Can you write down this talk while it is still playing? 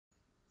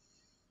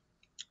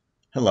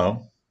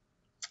Hello,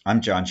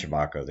 I'm John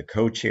Shabaka, the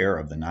co-chair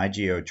of the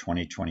NY-GEO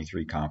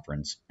 2023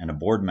 conference and a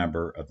board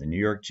member of the New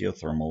York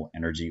Geothermal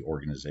Energy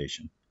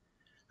Organization.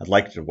 I'd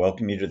like to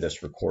welcome you to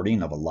this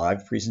recording of a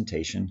live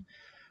presentation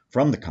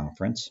from the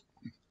conference,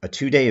 a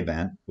two-day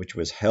event which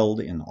was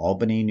held in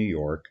Albany, New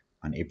York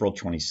on April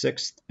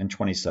 26th and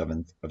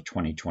 27th of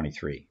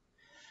 2023.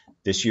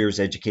 This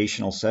year's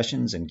educational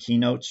sessions and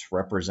keynotes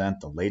represent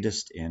the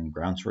latest in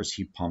ground source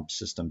heat pump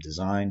system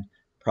design,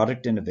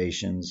 product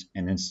innovations,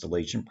 and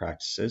installation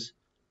practices,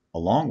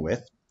 along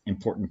with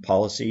important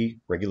policy,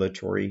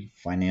 regulatory,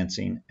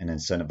 financing, and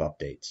incentive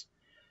updates.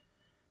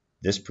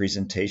 This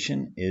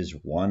presentation is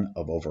one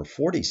of over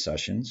 40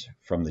 sessions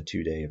from the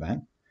two-day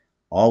event,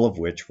 all of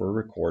which were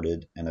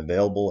recorded and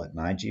available at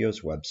NY-GEO's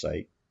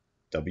website,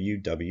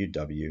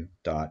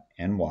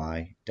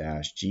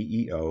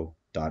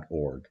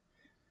 www.ny-geo.org,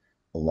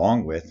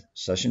 along with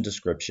session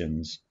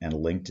descriptions and a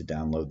link to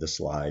download the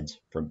slides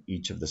from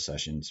each of the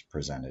sessions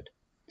presented.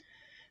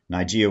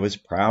 NY-GEO is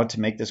proud to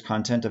make this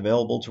content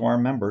available to our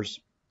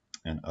members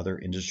and other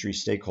industry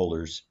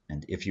stakeholders,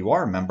 and if you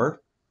are a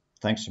member,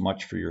 thanks so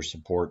much for your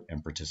support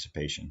and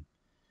participation.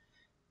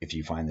 If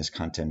you find this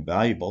content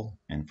valuable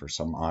and for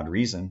some odd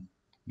reason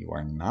you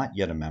are not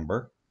yet a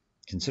member,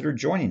 consider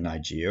joining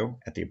NY-GEO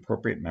at the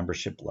appropriate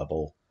membership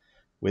level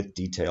with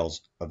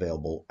details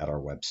available at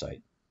our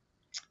website.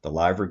 The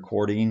live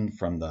recording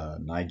from the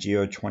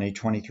NY-GEO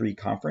 2023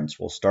 conference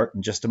will start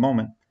in just a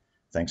moment.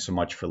 Thanks so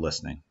much for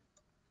listening.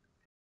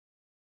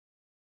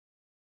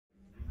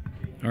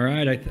 All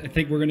right, I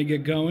think we're going to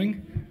get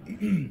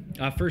going.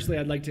 Firstly,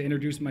 I'd like to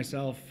introduce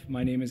myself.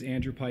 My name is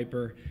Andrew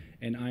Piper,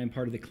 and I am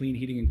part of the Clean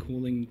Heating and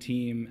Cooling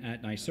team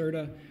at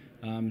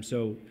NYSERDA.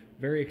 So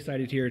very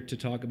excited here to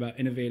talk about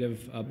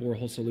innovative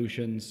borehole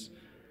solutions.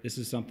 This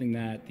is something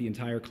that the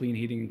entire Clean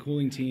Heating and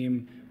Cooling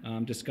team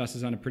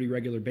discusses on a pretty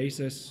regular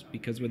basis,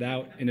 because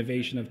without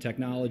innovation of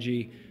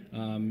technology,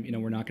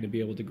 we're not going to be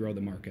able to grow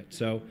the market.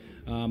 So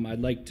I'd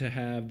like to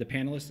have the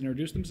panelists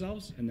introduce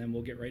themselves, and then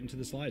we'll get right into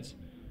the slides.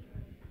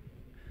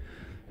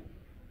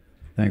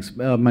 Thanks.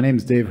 My name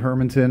is Dave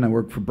Hermantin. I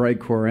work for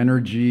Brightcore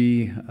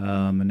Energy.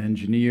 I'm an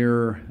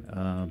engineer,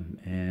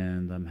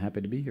 and I'm happy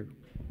to be here.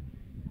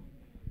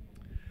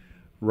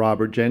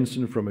 Robert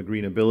Jensen from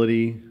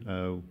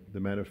Agreenablity, the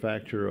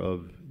manufacturer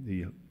of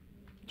the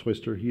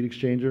twister heat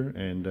exchanger,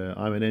 and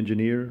I'm an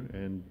engineer,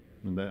 and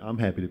I'm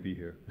happy to be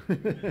here.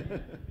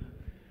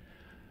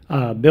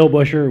 Bill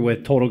Buschur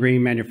with Total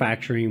Green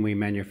Manufacturing. We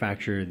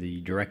manufacture the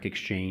direct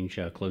exchange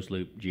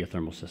closed-loop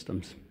geothermal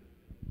systems.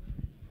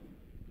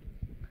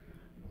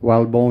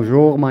 Well,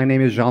 bonjour. My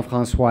name is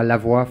Jean-Francois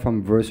Lavoie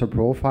from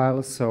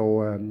Versaprofiles.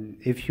 So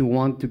if you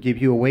want to keep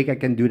you awake, I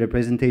can do the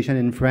presentation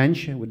in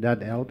French. Would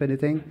that help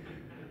anything?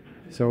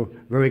 So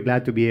very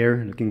glad to be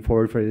here. Looking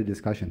forward for the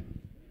discussion.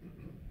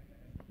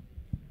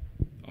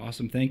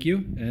 Awesome, thank you.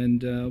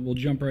 And we'll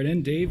jump right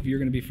in. Dave, you're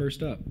going to be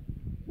first up.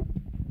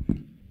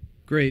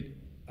 Great.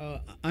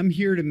 I'm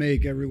here to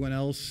make everyone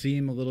else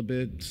seem a little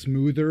bit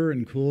smoother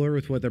and cooler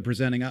with what they're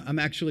presenting. I'm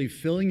actually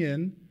filling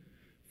in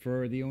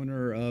for the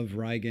owner of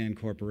Rygan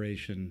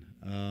Corporation.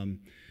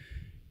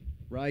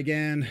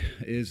 Rygan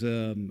is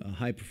a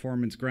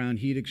high-performance ground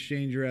heat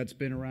exchanger that's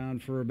been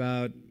around for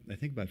about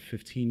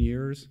 15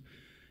 years.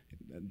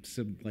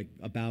 So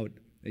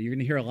you're going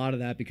to hear a lot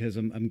of that because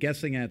I'm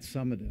guessing at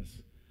some of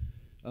this.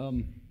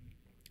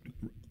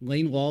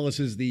 Lane Lawless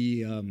is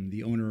the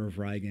owner of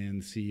Rygan,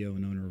 the CEO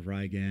and owner of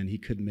Rygan. He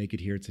couldn't make it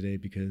here today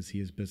because he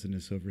has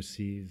business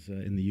overseas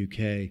in the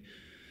UK.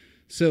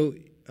 So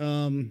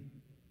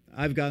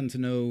I've gotten to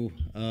know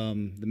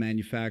the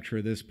manufacturer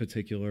of this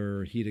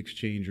particular heat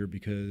exchanger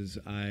because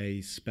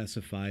I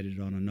specified it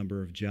on a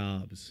number of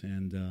jobs.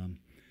 And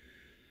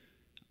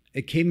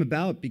it came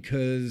about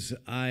because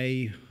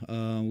I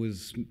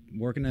was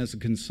working as a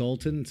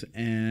consultant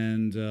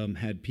and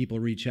had people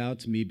reach out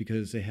to me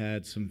because they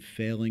had some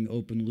failing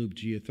open-loop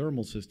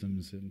geothermal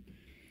systems. And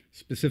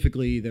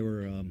specifically, there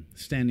were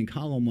standing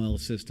column well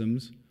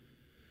systems.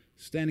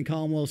 Standing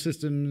column well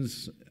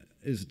systems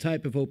is a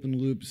type of open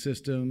loop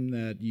system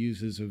that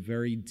uses a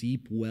very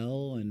deep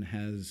well and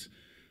has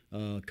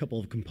a couple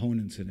of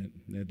components in it.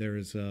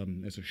 There's a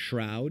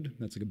shroud.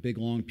 That's like a big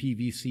long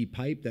PVC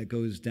pipe that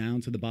goes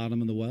down to the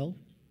bottom of the well.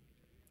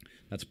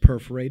 That's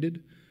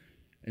perforated.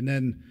 And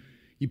then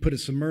you put a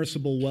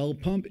submersible well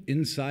pump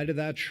inside of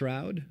that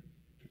shroud.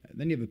 And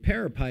then you have a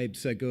pair of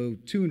pipes that go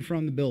to and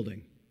from the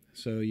building.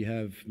 So you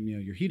have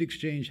your heat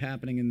exchange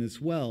happening in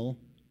this well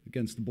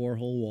against the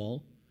borehole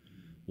wall.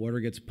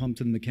 Water gets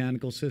pumped in the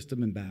mechanical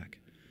system and back.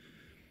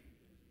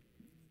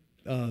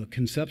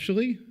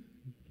 Conceptually,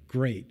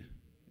 great.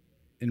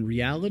 In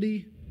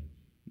reality,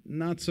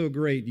 not so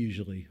great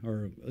usually,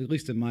 or at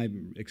least in my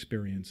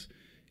experience.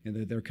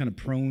 They're kind of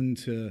prone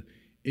to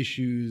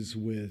issues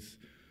with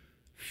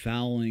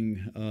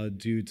fouling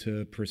due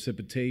to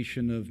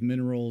precipitation of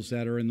minerals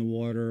that are in the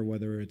water,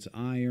 whether it's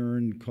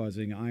iron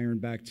causing iron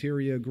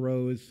bacteria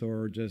growth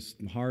or just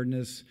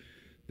hardness.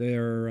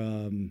 There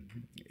are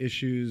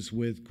issues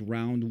with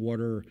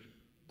groundwater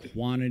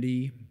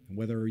quantity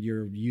whether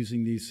you're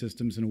using these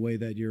systems in a way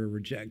that you're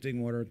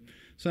rejecting water.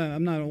 So I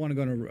don't want to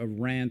go on a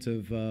rant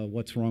of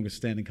what's wrong with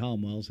standing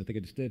column wells. I think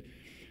I just did.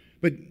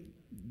 But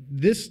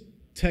this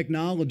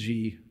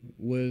technology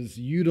was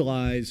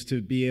utilized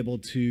to be able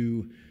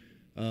to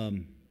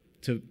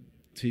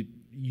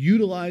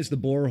utilize the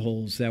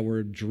boreholes that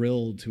were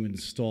drilled to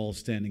install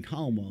standing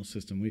column well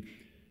system. We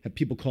have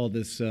people call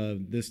this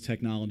this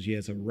technology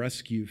as a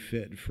rescue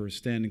fit for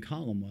standing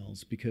column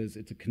wells because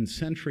it's a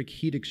concentric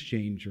heat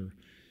exchanger.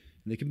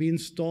 And they can be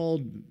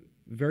installed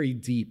very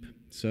deep.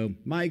 So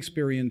my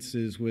experience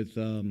is with,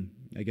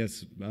 I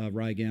guess,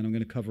 Rygan. I'm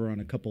going to cover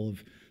on a couple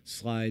of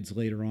slides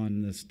later on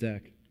in this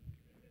deck.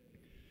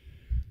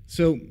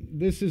 So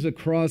this is a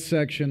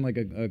cross-section, like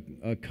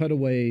a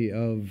cutaway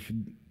of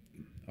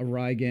a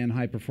Rygan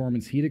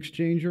high-performance heat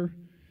exchanger.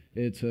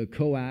 It's a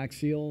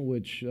coaxial,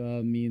 which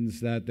means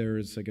that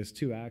there's, I guess,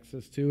 two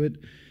axes to it.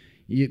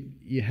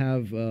 You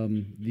have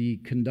the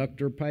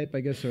conductor pipe, I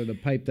guess, or the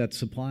pipe that's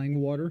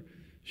supplying water,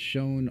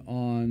 shown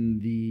on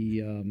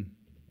the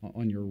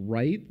on your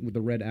right with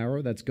the red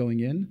arrow that's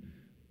going in.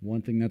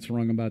 One thing that's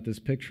wrong about this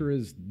picture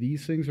is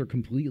these things are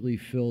completely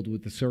filled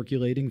with the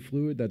circulating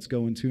fluid that's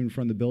going to and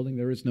from the building.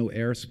 There is no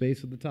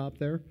airspace at the top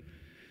there.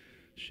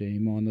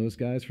 Shame on those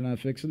guys for not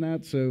fixing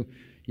that. So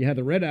you have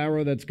the red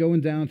arrow that's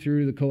going down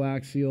through the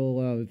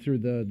coaxial, through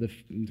the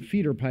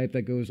feeder pipe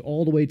that goes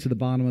all the way to the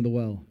bottom of the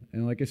well.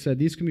 And like I said,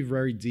 these can be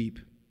very deep.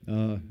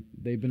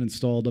 They've been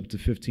installed up to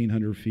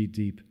 1,500 feet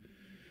deep.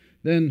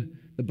 Then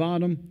the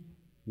bottom,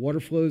 water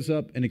flows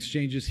up and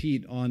exchanges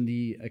heat on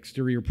the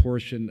exterior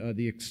portion,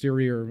 the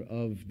exterior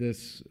of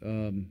this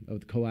of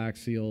the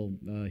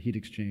coaxial heat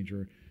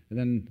exchanger. And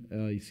then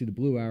you see the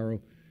blue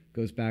arrow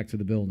goes back to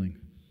the building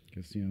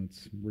because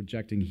it's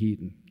rejecting heat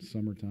in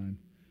summertime.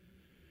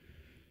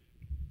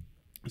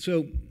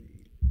 So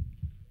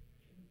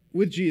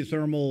with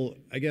geothermal,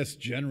 I guess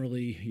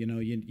generally, you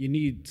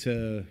need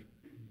to.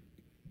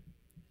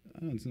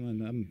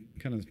 I'm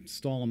kind of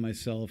stalling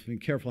myself. Be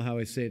careful how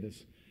I say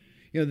this.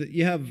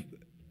 You have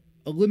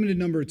a limited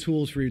number of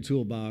tools for your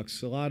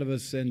toolbox. A lot of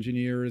us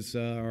engineers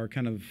are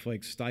kind of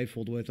like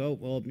stifled with, oh,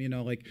 well,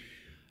 like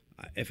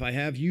if I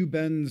have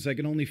U-bends, I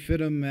can only fit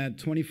them at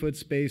 20-foot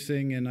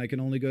spacing, and I can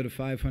only go to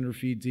 500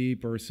 feet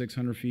deep or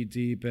 600 feet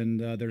deep, and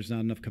there's not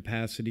enough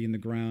capacity in the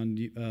ground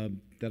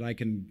that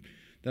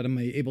I'm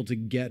able to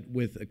get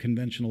with a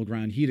conventional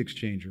ground heat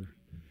exchanger.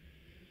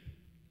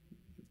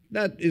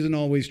 That isn't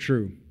always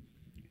true.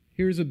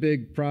 Here's a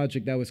big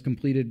project that was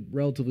completed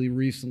relatively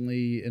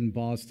recently in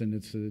Boston.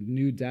 It's a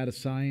new data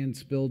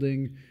science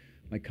building.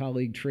 My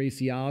colleague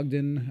Tracy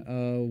Ogden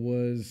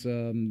was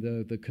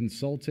the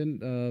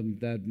consultant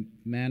that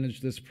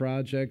managed this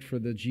project for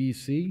the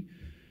GC.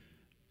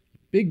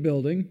 Big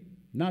building,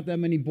 not that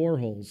many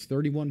boreholes,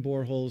 31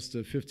 boreholes to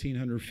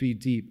 1,500 feet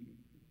deep.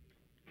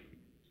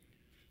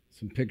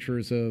 Some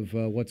pictures of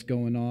what's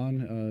going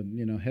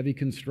on, heavy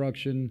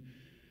construction.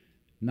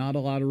 Not a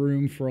lot of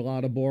room for a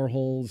lot of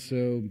boreholes,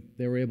 so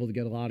they were able to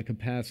get a lot of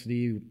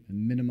capacity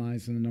and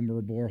minimizing the number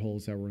of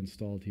boreholes that were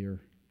installed here.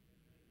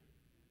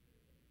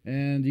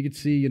 And you can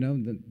see,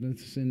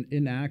 that's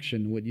in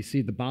action. What you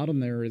see at the bottom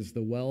there is the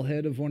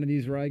wellhead of one of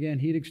these Rygan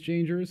heat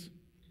exchangers.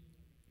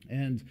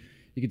 And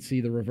you can see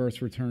the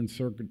reverse return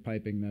circuit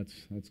piping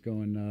that's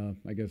going,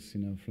 I guess,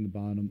 from the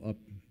bottom up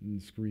in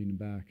the screen and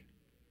back.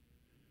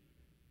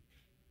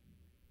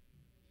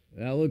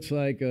 That looks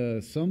like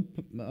a sump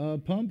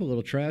pump, a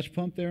little trash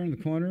pump there in the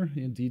corner,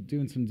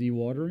 doing some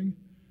dewatering.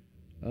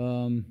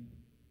 I'm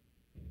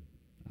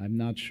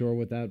not sure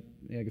what that,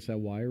 I guess that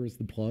wire is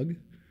the plug.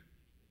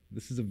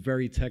 This is a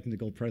very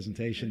technical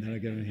presentation that I'm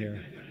giving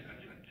here.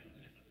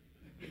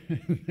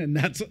 And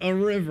that's a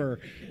river.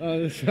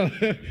 So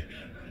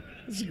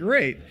it's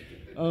great.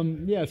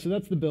 Yeah, so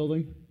that's the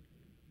building.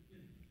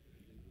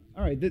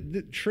 All right,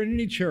 the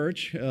Trinity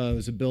Church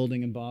was a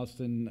building in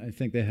Boston. I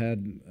think they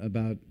had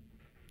about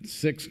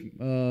 6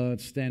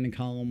 standing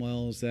column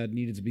wells that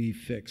needed to be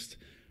fixed.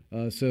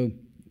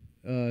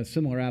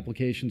 Similar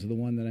application to the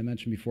one that I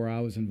mentioned before I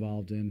was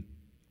involved in.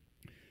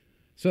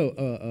 So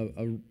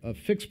a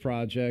fixed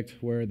project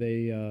where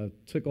they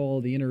took all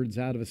the innards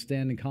out of a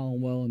standing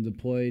column well and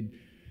deployed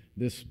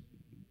this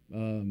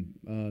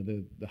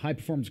the high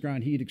performance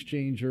ground heat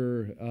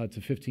exchanger to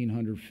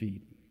 1,500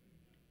 feet.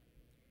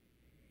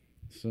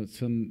 So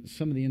some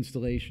of the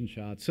installation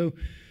shots. So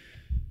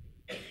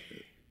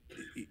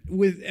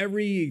with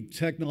every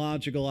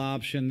technological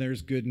option,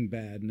 there's good and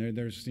bad, and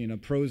there's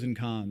pros and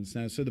cons.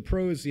 Now, so the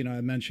pros,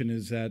 I mentioned,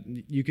 is that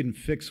you can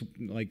fix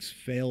like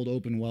failed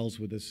open wells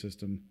with this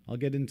system. I'll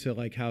get into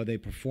like how they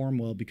perform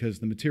well because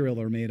the material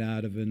they're made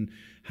out of and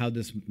how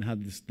this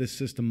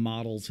system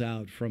models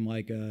out from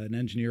like an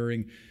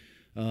engineering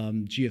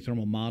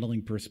geothermal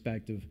modeling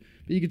perspective.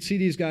 But you can see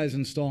these guys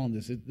installing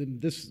this.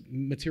 This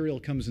material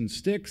comes in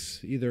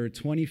sticks, either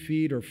 20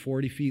 feet or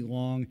 40 feet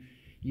long.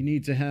 You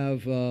need to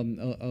have a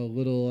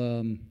little,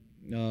 what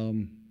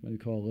do you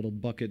call a little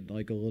bucket,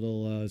 like a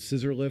little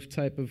scissor lift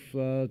type of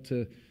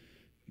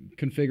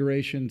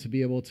configuration to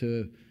be able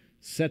to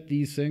set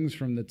these things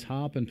from the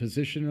top and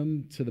position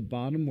them to the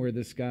bottom where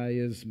this guy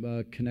is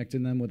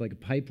connecting them with like a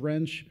pipe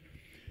wrench.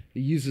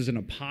 It uses an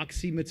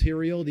epoxy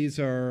material. These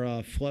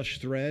are flush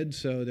thread,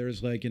 so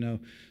there's like,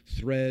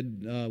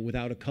 thread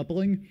without a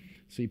coupling.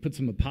 So you put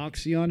some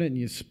epoxy on it and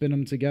you spin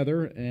them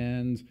together,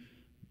 and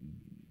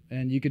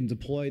you can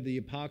deploy the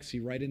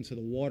epoxy right into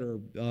the water.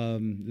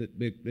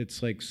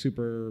 It's like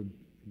super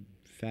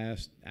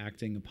fast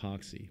acting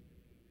epoxy.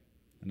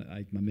 And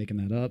I'm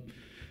making that up.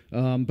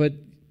 But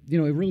it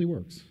really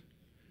works.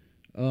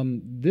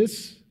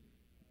 This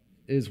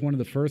is one of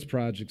the first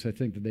projects I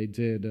think that they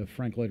did,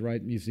 Frank Lloyd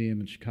Wright Museum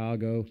in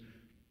Chicago. You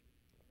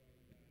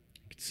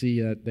can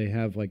see that they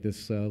have like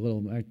this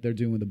little, they're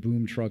doing with a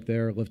boom truck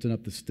there, lifting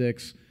up the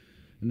sticks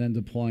and then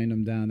deploying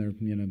them down. They're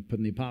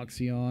putting the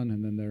epoxy on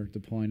and then they're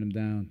deploying them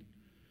down.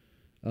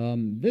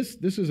 This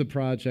is a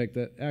project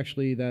that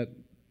actually the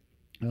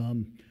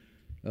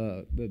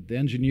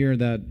engineer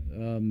that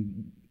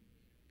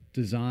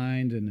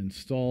designed and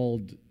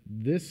installed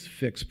this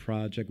fixed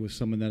project was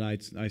someone that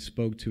I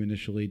spoke to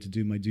initially to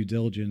do my due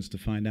diligence to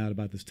find out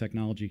about this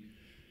technology.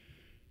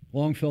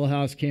 Longfellow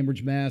House,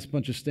 Cambridge, Mass.,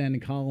 bunch of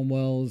standing column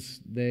wells.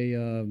 They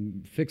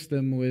fixed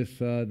them with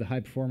the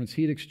high-performance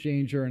heat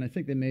exchanger, and I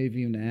think they may have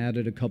even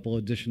added a couple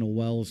additional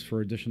wells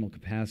for additional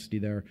capacity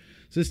there.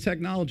 So this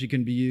technology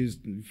can be used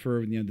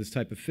for this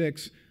type of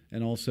fix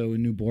and also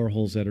in new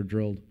boreholes that are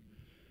drilled.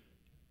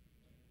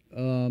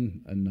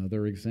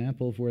 Another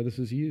example of where this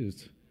is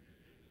used.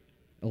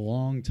 A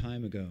long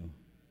time ago.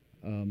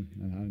 I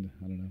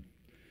don't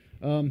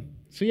know.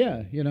 So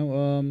yeah,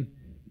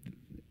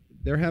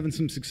 they're having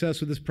some success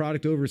with this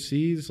product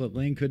overseas.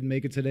 Lane couldn't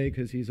make it today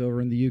because he's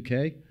over in the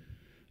UK.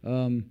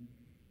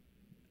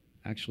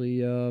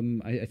 Actually,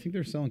 I think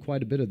they're selling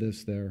quite a bit of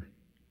this there.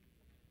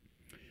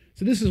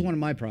 So this is one of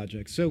my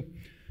projects. So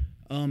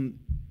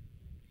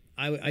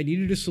I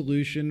needed a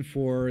solution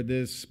for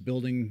this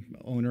building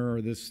owner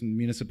or this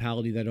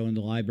municipality that owned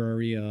the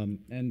library,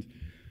 and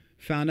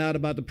found out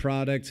about the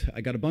product.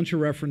 I got a bunch of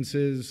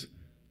references,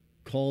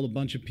 called a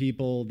bunch of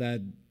people that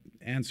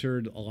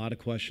answered a lot of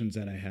questions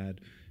that I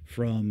had,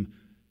 from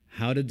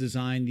how to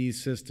design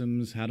these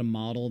systems, how to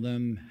model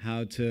them,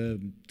 how to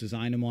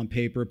design them on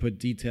paper, put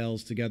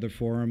details together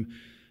for them,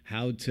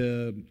 how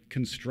to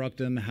construct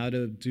them, how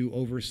to do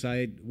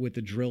oversight with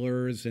the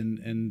drillers,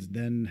 and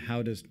then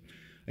how to,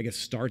 I guess,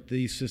 start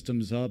these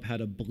systems up, how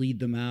to bleed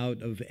them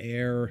out of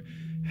air,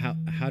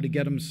 how to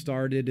get them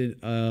started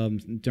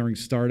during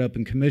startup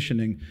and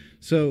commissioning.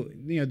 So,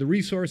 the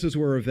resources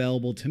were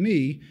available to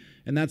me,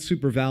 and that's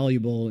super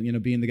valuable,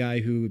 being the guy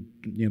who,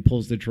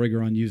 pulls the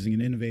trigger on using an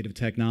innovative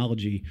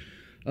technology.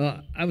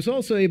 I was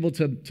also able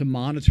to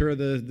monitor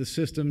the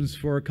systems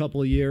for a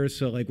couple of years.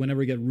 So, like,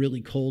 whenever it get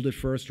really cold at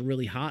first or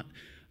really hot,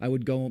 I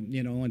would go,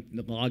 and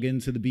log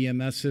into the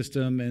BMS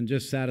system and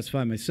just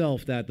satisfy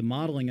myself that the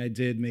modeling I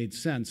did made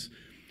sense.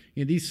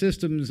 These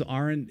systems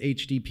aren't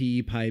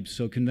HDPE pipes,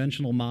 so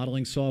conventional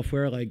modeling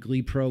software like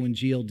GleePro and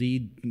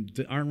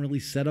GLD aren't really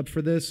set up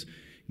for this.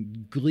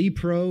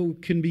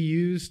 GleePro can be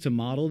used to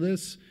model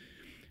this.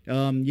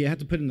 You have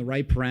to put in the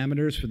right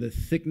parameters for the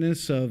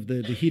thickness of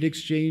the heat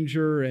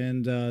exchanger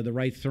and the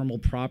right thermal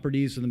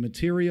properties of the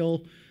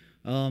material.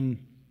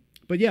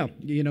 But yeah,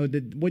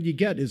 what you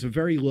get is a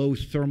very low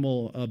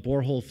thermal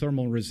borehole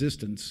thermal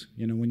resistance.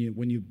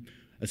 When you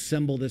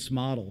assemble this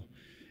model,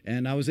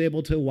 and I was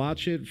able to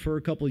watch it for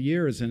a couple of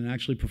years, and it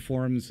actually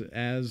performs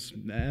as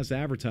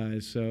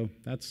advertised. So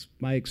that's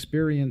my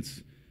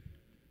experience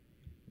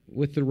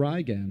with the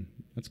Rygan.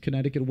 That's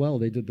Connecticut Well.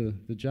 They did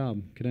the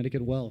job.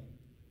 Connecticut Well,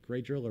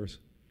 great drillers.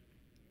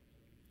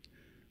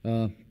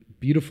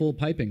 Beautiful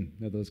piping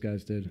that those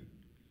guys did,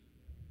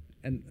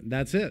 and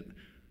that's it.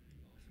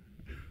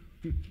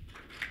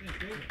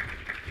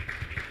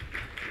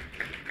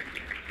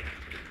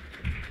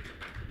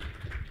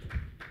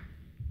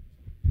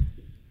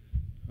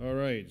 All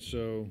right,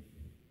 so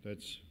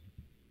that's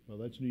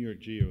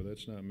NY-GEO.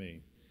 That's not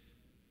me.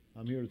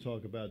 I'm here to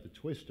talk about the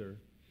twister.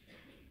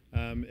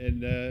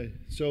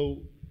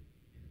 So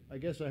I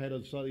guess I had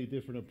a slightly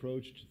different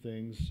approach to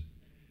things.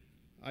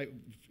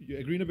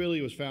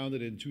 Agreenablity was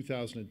founded in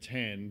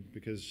 2010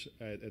 because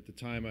at the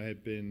time I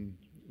had been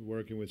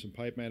working with some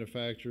pipe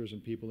manufacturers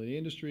and people in the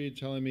industry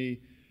telling me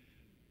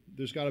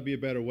there's got to be a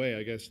better way,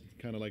 I guess,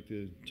 kind of like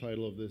the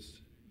title of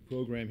this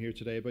program here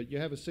today. But you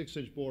have a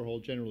 6-inch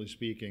borehole, generally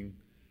speaking,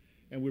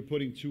 and we're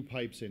putting 2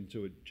 pipes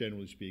into it,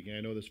 generally speaking.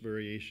 I know there's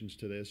variations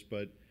to this,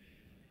 but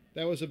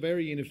that was a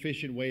very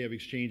inefficient way of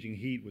exchanging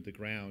heat with the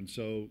ground.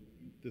 So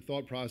the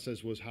thought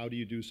process was, how do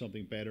you do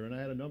something better? And I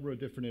had a number of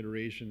different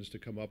iterations to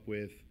come up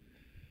with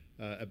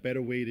a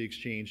better way to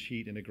exchange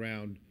heat in the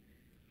ground.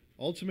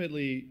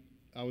 Ultimately,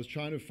 I was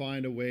trying to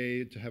find a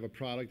way to have a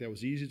product that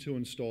was easy to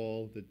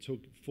install, that took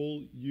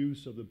full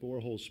use of the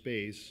borehole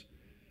space,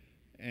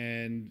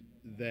 and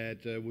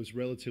that was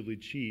relatively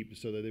cheap,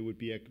 so that it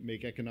would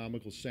make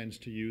economical sense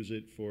to use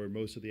it for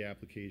most of the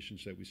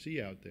applications that we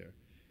see out there.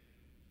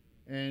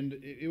 And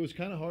it was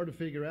kind of hard to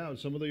figure out.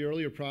 Some of the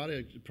earlier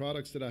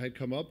products that I had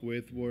come up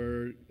with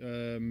were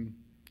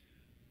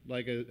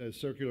like a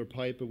circular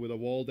pipe but with a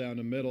wall down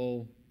the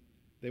middle.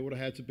 They would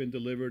have had to have been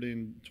delivered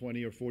in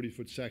 20 or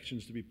 40-foot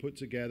sections to be put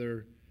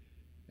together.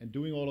 And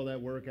doing all of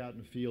that work out in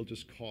the field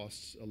just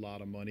costs a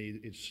lot of money.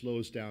 It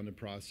slows down the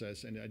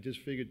process. And I just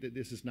figured that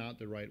this is not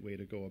the right way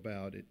to go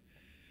about it.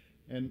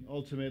 And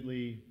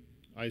ultimately,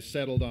 I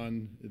settled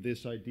on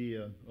this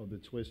idea of the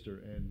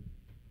twister.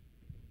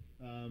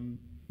 And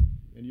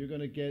you're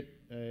going to get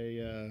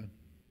a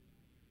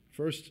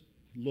first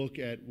look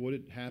at what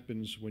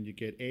happens when you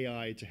get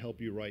AI to help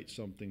you write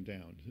something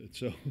down.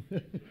 So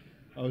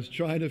I was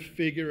trying to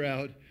figure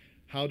out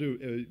how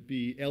to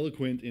be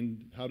eloquent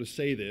in how to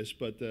say this,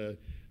 but the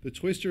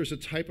twister is a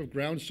type of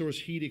ground source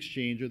heat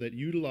exchanger that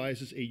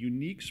utilizes a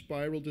unique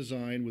spiral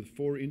design with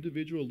 4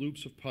 individual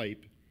loops of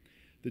pipe.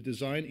 The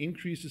design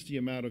increases the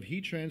amount of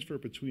heat transfer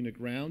between a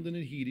ground and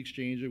a heat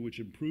exchanger, which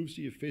improves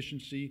the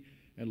efficiency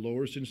and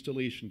lowers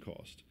installation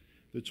cost.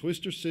 The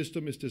twister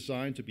system is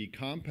designed to be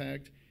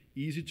compact,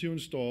 easy to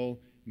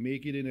install,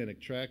 making it an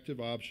attractive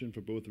option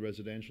for both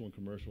residential and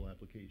commercial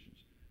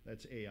applications.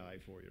 That's AI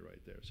for you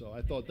right there. So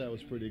I thought that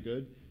was pretty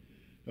good.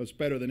 That was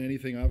better than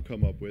anything I've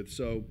come up with.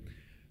 So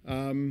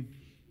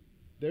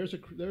there's a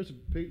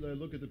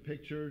look at the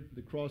picture,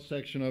 the cross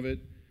section of it,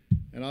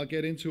 and I'll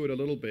get into it a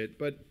little bit.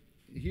 But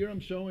here I'm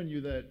showing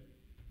you that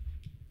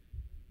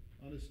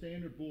on a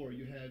standard bore,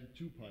 you have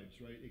 2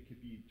 pipes, right? It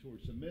could be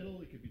towards the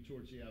middle, it could be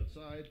towards the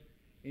outside.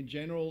 In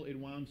general, it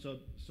winds up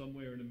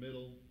somewhere in the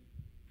middle,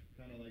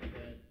 kind of like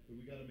that. But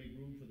we got to make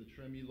room for the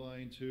tremie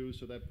line too,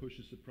 so that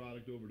pushes the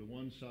product over to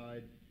one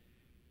side.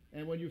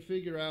 And when you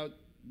figure out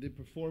the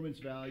performance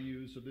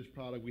values of this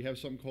product, we have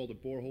something called the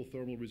borehole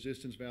thermal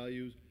resistance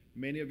values.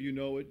 Many of you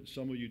know it,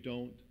 some of you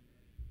don't.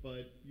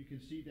 But you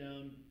can see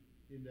down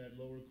in that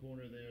lower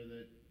corner there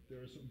that there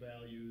are some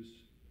values.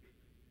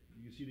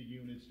 You can see the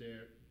units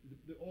there.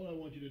 All I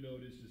want you to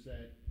notice is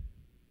that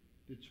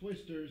the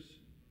twisters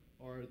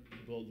are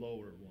the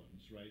lower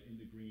ones, right, in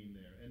the green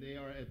there. And they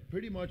are at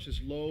pretty much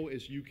as low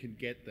as you can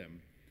get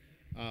them.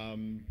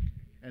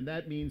 And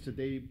that means that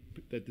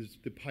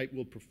the pipe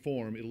will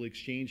perform. It'll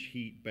exchange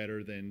heat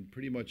better than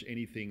pretty much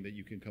anything that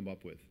you can come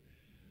up with.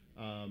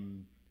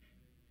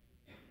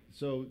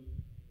 So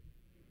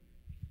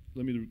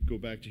let me go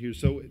back to here.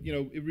 So, you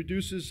know, it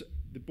reduces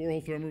the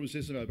borehole thermal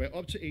resistance by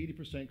up to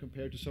 80%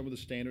 compared to some of the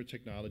standard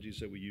technologies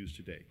that we use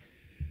today.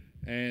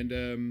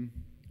 And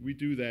we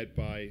do that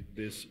by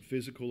this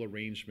physical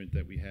arrangement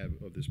that we have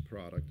of this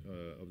product,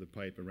 of the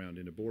pipe around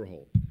in a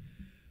borehole.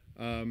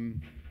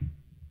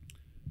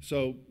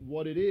 So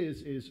what it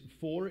is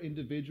 4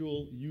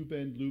 individual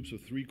U-bend loops of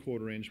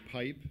 3/4 inch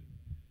pipe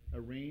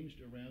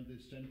arranged around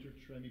this center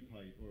tremie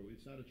pipe, or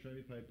it's not a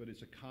tremie pipe, but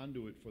it's a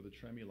conduit for the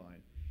tremie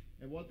line.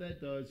 And what that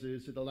does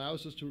is it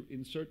allows us to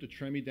insert the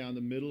tremie down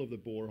the middle of the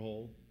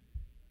borehole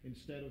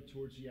instead of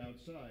towards the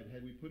outside.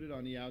 Had we put it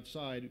on the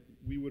outside,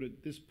 we would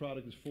have, this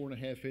product is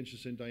 4.5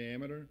 inches in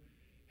diameter.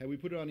 Had we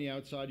put it on the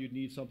outside, you'd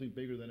need something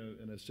bigger than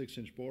a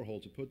 6-inch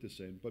borehole to put this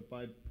in. But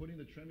by putting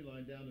the tremie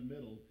line down the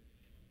middle,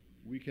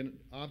 we can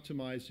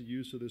optimize the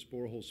use of this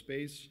borehole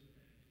space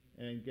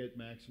and get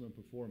maximum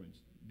performance.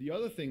 The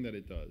other thing that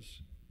it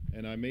does,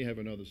 and I may have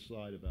another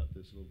slide about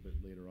this a little bit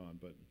later on,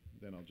 but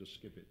then I'll just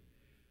skip it,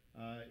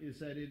 is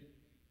that it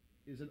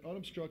is an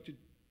unobstructed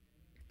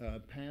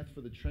path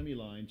for the tremie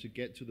line to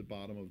get to the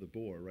bottom of the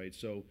bore, right?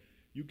 So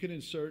you can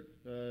insert,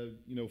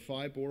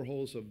 5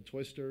 boreholes of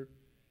twister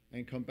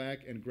and come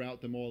back and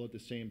grout them all at the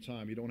same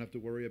time. You don't have to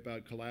worry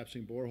about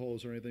collapsing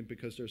boreholes or anything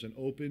because there's an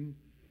open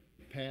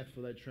path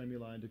for that tremie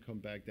line to come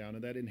back down,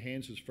 and that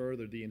enhances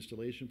further the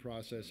installation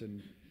process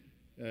and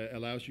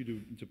allows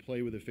you to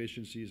play with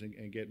efficiencies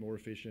and get more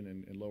efficient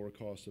and lower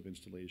costs of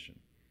installation.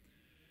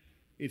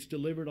 It's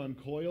delivered on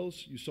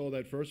coils. You saw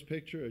that first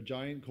picture, a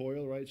giant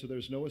coil, right? So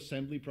there's no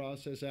assembly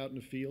process out in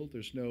the field.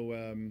 There's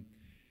no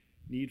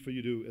need for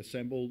you to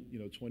assemble,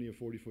 20 or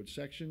 40-foot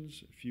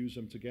sections, fuse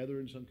them together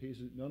in some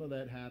cases. None of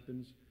that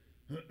happens.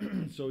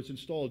 So it's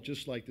installed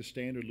just like the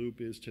standard loop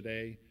is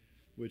today,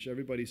 which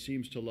everybody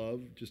seems to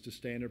love, just a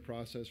standard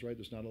process, right?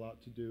 There's not a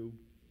lot to do,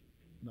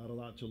 not a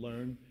lot to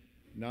learn,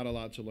 not a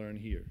lot to learn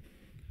here.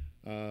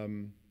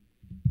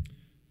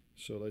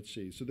 So let's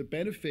see. So the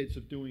benefits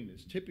of doing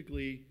this,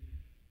 typically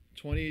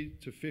 20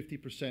 to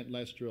 50%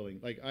 less drilling.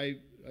 Like I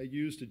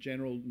used a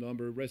general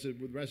number,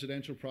 with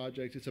residential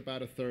projects, it's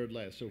about 1/3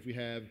 less. So if we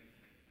have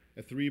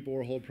a 3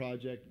 borehole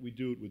project, we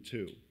do it with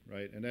 2,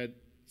 right? And that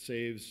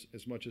saves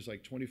as much as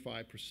like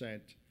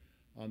 25%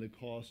 on the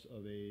cost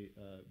of a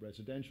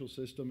residential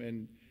system,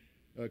 and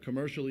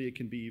commercially it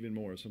can be even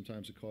more.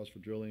 Sometimes the cost for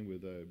drilling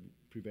with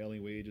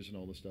prevailing wages and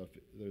all this stuff,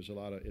 there's a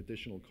lot of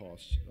additional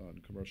costs on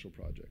commercial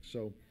projects.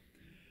 So,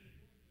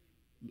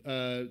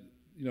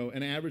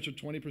 an average of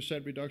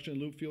 20% reduction in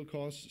loop field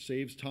costs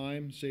saves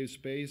time, saves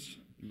space,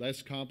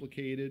 less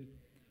complicated,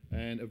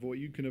 and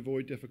you can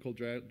avoid difficult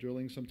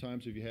drilling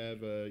sometimes if you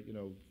have,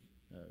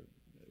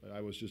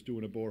 I was just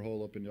doing a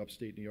borehole up in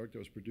upstate New York that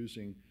was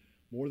producing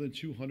more than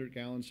 200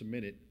 gallons a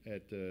minute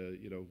at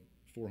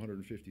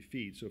 450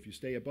 feet. So if you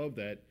stay above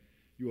that,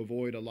 you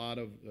avoid a lot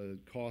of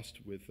cost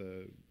with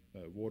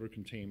water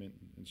containment,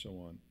 and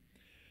so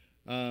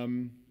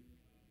on.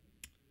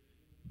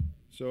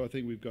 So I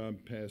think we've gone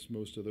past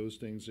most of those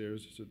things there.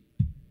 So,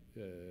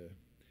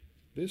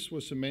 this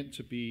was meant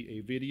to be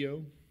a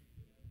video,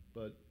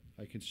 but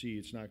I can see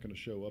it's not going to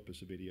show up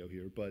as a video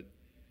here. But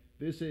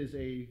this is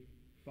a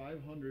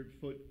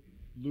 500-foot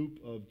loop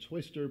of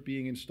twister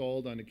being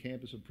installed on the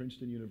campus of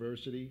Princeton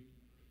University.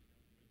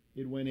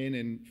 It went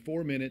in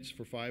 4 minutes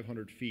for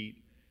 500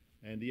 feet.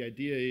 And the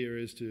idea here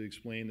is to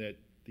explain that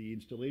the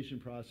installation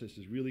process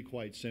is really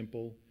quite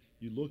simple.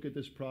 You look at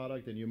this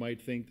product and you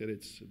might think that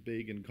it's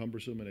big and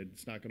cumbersome and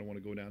it's not going to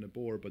want to go down a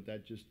bore, but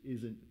that just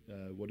isn't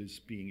what is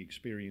being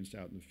experienced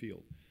out in the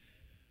field.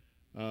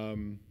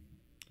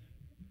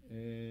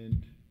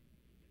 And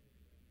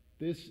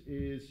this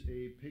is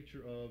a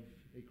picture of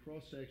a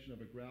cross-section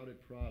of a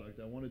grouted product.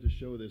 I wanted to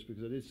show this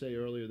because I did say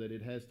earlier that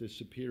it has this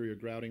superior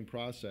grouting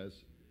process,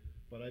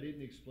 but I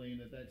didn't explain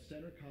that that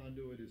center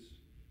conduit is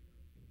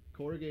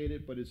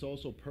corrugated, but it's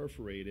also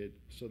perforated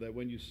so that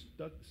when you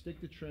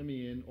stick the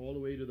tremie in all the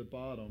way to the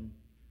bottom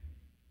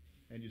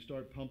and you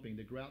start pumping,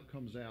 the grout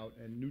comes out.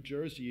 And New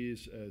Jersey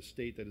is a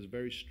state that is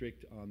very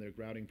strict on their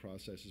grouting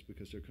processes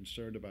because they're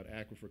concerned about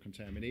aquifer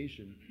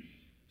contamination.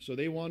 So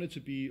they wanted to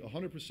be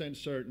 100%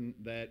 certain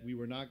that we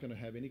were not going to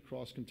have any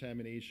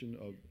cross-contamination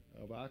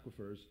of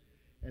aquifers.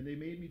 And they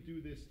made me do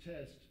this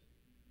test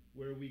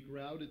where we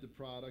grouted the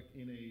product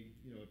in a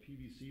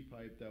PVC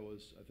pipe that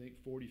was, I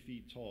think, 40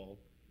 feet tall,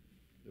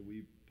 that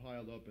we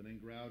piled up and then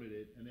grouted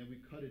it, and then we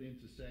cut it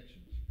into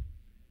sections.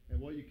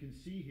 And what you can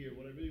see here,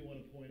 what I really want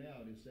to point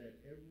out is that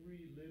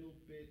every little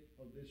bit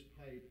of this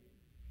pipe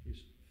is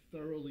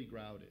thoroughly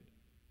grouted.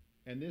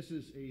 And this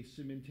is a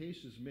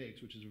cementatious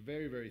mix, which is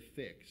very, very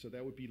thick, so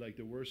that would be like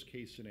the worst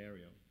case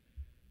scenario.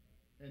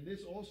 And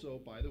this also,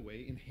 by the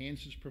way,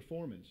 enhances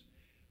performance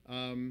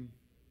in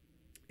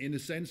the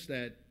sense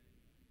that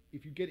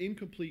if you get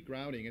incomplete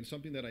grouting, and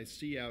something that I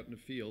see out in the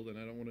field, and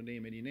I don't want to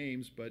name any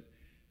names, but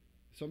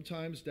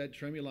sometimes that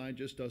tremie line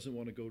just doesn't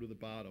want to go to the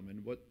bottom.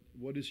 And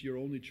what is your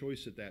only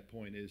choice at that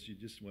point is you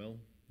just, well,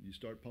 you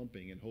start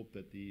pumping and hope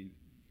that the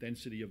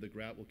density of the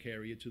grout will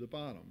carry it to the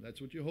bottom.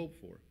 That's what you hope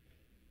for.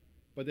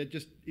 But that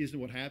just isn't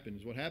what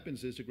happens. What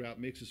happens is the grout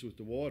mixes with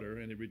the water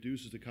and it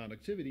reduces the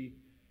conductivity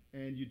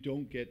and you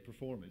don't get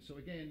performance. So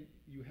again,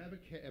 you have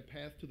a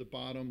path to the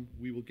bottom.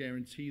 We will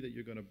guarantee that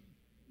you're going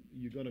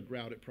to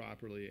grout it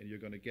properly and you're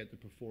going to get the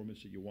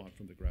performance that you want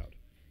from the grout.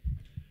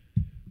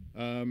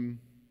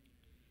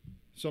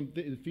 Some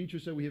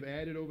features that we have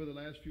added over the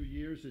last few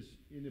years is,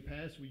 in the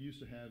past we used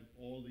to have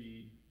all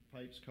the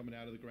pipes coming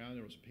out of the ground.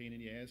 There was a pain in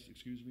the ass,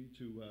 excuse me,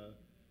 to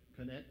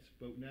connect,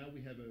 but now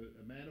we have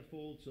a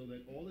manifold so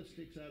that all that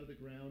sticks out of the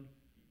ground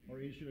are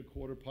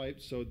 1.25-inch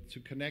pipes. So to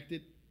connect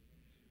it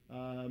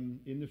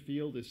in the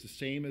field is the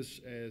same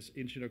as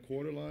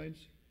 1.25-inch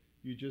lines.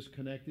 You just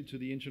connect it to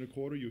the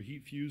 1.25-inch, you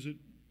heat fuse it,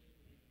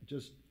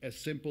 just as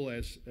simple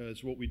as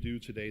what we do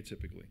today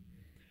typically.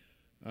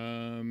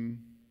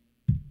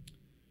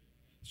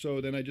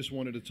 So then I just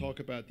wanted to talk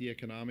about the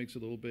economics a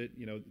little bit.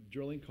 You know,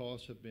 drilling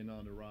costs have been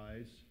on the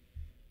rise.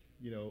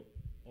 You know,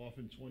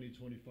 often $20,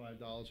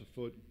 $25 a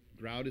foot.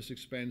 Grout is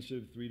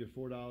expensive, $3 to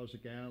 $4 a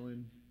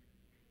gallon.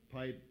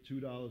 Pipe,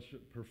 $2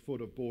 per foot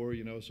of bore,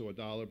 you know, so $1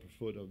 per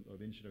foot of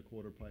 1.25-inch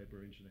pipe or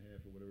 1.5 inch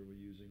or whatever we're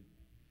using.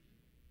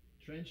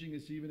 Trenching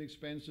is even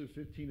expensive,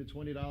 $15 to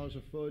 $20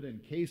 a foot,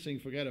 and casing,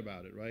 forget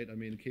about it, right? I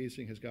mean,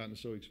 casing has gotten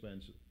so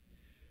expensive.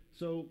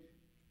 So,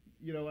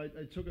 you know, I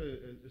took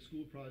a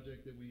school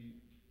project that we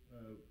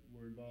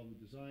were involved with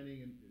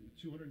designing, and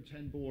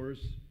 210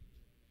 bores,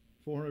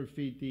 400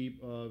 feet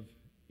deep of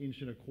 1.25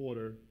 inch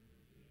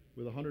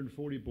with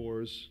 140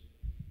 bores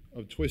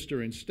of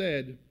twister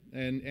instead,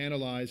 and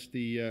analyzed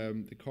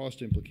the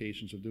cost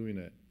implications of doing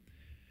that.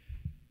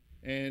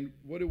 And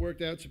what it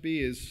worked out to be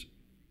is,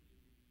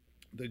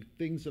 the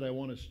things that I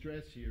want to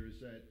stress here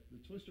is that the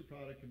twister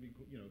product can be,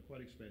 you know,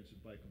 quite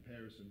expensive by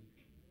comparison,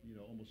 you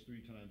know, almost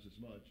 3 times as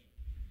much.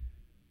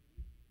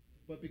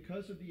 But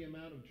because of the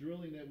amount of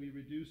drilling that we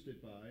reduced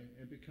it by,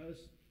 and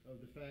because of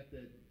the fact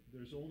that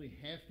there's only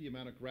half the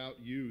amount of grout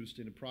used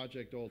in a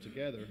project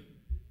altogether,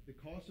 the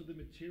cost of the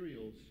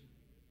materials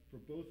for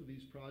both of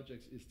these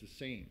projects is the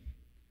same,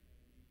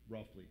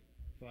 roughly,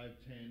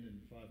 $510,000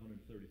 and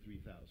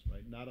 $533,000,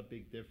 right? Not a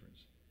big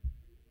difference.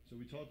 So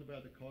we talked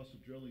about the cost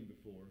of drilling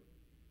before.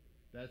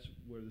 That's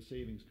where the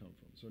savings come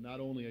from. So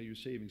not only are you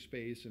saving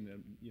space and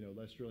you know,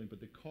 less drilling, but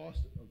the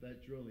cost of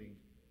that drilling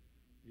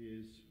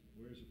is,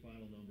 where's the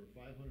final number?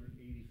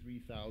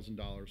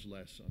 $583,000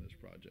 less on this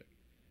project.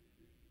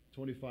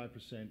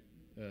 25%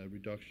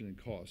 reduction in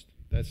cost.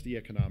 That's the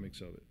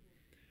economics of it.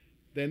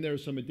 Then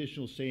there's some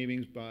additional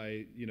savings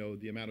by, you know,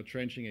 the amount of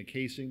trenching and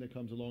casing that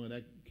comes along, and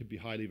that could be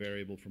highly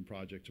variable from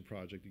project to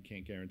project. You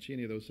can't guarantee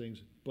any of those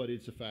things, but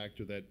it's a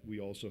factor that we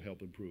also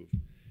help improve.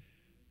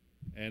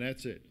 And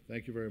that's it.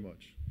 Thank you very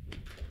much.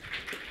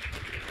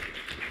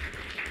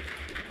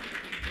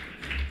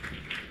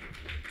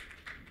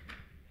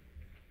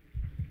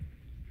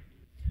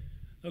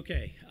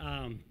 Okay,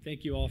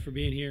 thank you all for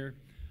being here.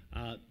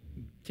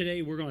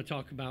 Today we're going to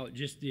talk about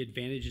just the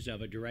advantages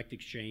of a direct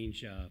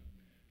exchange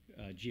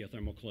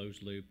geothermal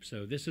closed loop.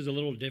 So this is a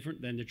little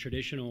different than the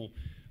traditional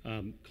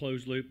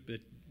closed loop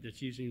that's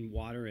using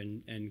water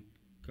and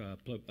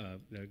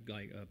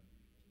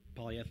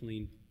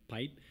polyethylene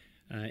pipe.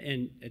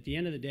 And at the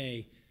end of the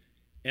day,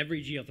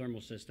 every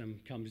geothermal system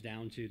comes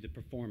down to the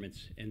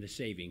performance and the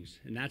savings.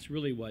 And that's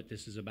really what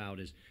this is about,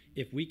 is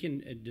if we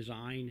can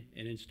design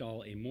and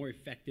install a more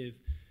effective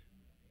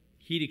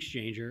heat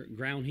exchanger,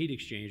 ground heat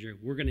exchanger,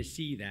 we're going to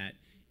see that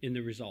in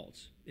the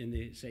results, in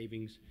the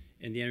savings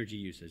and the energy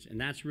uses. And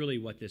that's really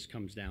what this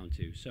comes down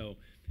to. So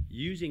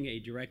using a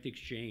direct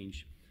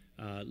exchange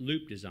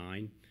loop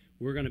design,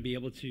 we're going to be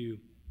able to,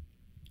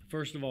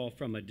 first of all,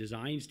 from a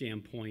design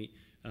standpoint,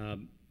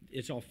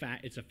 it's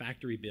a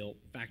factory built,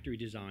 factory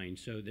design.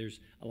 So there's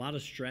a lot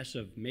of stress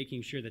of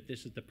making sure that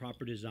this is the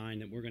proper design,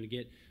 that we're going to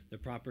get the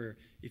proper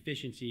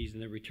efficiencies,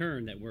 and the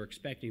return that we're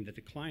expecting, that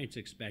the client's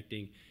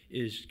expecting,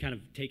 is kind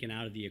of taken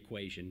out of the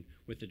equation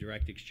with the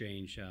direct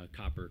exchange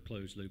copper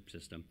closed loop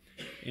system.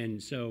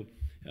 And so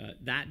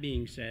that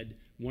being said,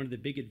 one of the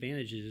big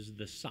advantages is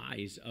the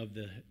size of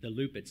the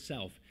loop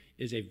itself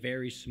is a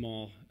very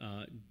small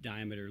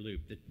diameter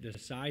loop. The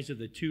size of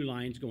the two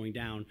lines going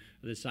down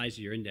are the size of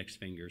your index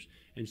fingers.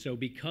 And so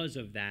because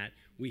of that,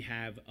 we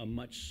have a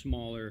much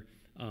smaller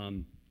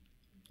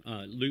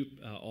loop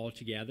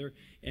altogether.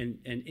 And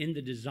in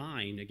the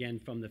design, again,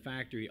 from the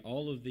factory,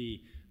 all of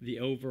the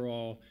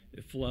overall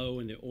flow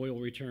and the oil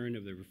return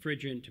of the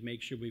refrigerant to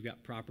make sure we've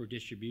got proper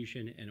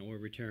distribution and oil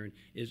return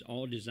is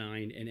all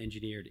designed and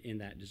engineered in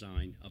that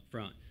design up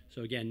front.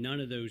 So again, none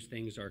of those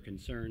things are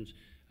concerns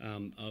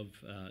of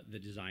the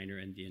designer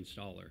and the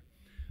installer.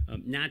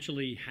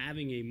 Naturally,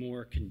 having a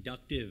more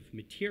conductive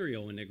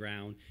material in the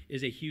ground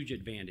is a huge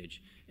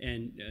advantage.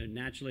 And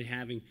naturally,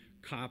 having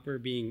copper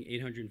being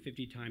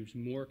 850 times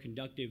more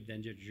conductive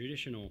than the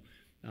traditional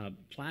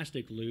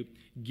plastic loop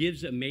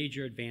gives a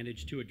major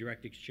advantage to a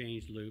direct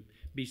exchange loop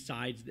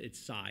besides its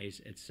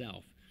size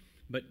itself.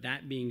 But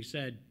that being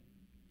said,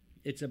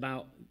 it's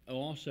about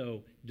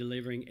also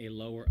delivering a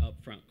lower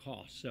upfront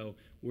cost. So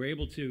we're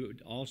able to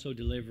also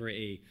deliver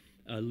a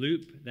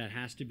loop that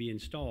has to be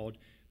installed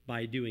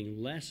by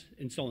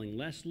installing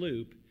less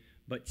loop,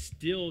 but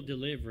still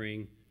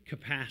delivering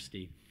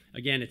capacity.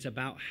 Again, it's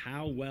about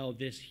how well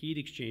this heat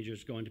exchanger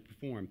is going to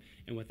perform.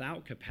 And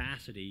without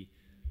capacity,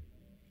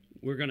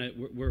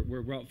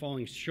 we're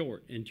falling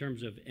short in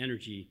terms of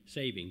energy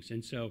savings.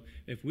 And so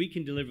if we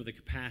can deliver the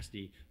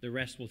capacity, the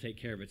rest will take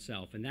care of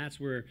itself. And that's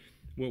where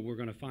what we're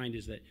going to find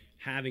is that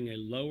having a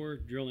lower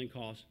drilling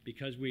cost,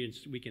 because we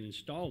can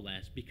install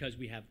less, because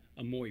we have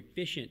a more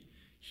efficient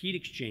heat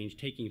exchange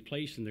taking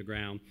place in the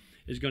ground,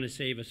 is going to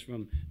save us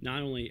from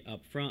not only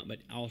up front, but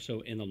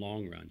also in the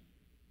long run.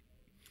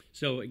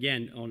 So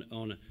again,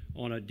 on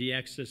a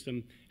DX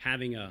system,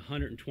 having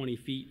 120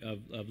 feet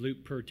of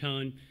loop per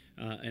ton,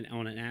 and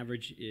on an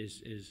average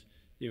is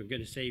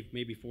going to save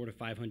maybe 400 to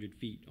 500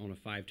 feet on a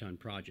 5-ton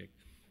project.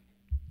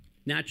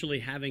 Naturally,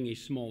 having a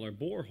smaller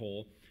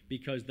borehole,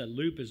 because the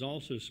loop is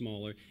also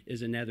smaller,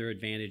 is another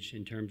advantage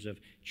in terms of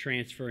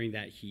transferring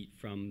that heat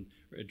from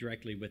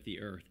directly with the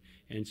earth.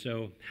 And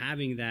so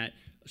having that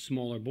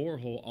smaller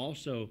borehole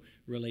also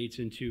relates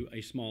into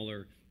a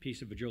smaller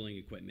piece of drilling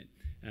equipment.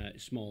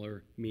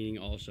 Smaller meaning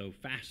also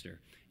faster.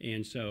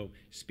 And so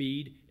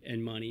speed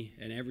and money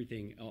and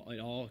everything, it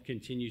all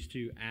continues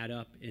to add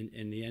up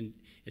in the end.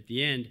 At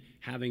the end,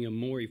 having a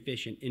more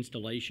efficient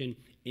installation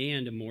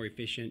and a more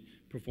efficient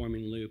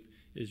performing loop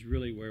is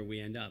really where we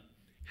end up.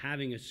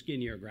 Having a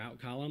skinnier grout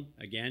column,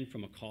 again,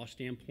 from a cost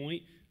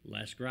standpoint,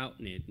 less grout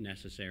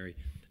necessary.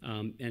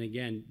 And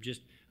again,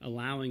 just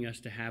allowing us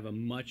to have a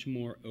much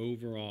more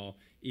overall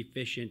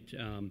efficient,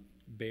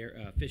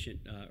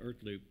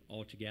 earth loop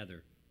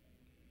altogether.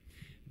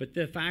 But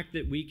the fact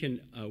that we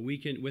can,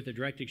 with a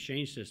direct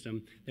exchange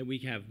system, that we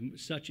have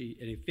such an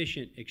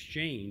efficient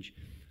exchange,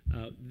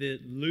 the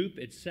loop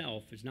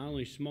itself is not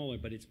only smaller,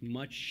 but it's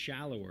much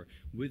shallower.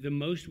 The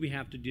most we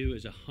have to do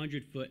is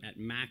 100 foot at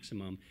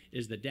maximum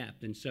is the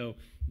depth. And so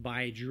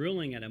by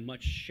drilling at a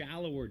much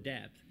shallower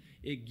depth,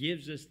 it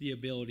gives us the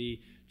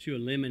ability to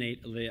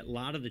eliminate a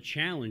lot of the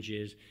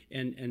challenges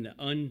and the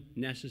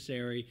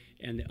unnecessary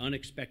and the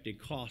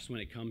unexpected costs when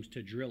it comes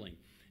to drilling.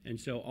 And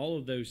so all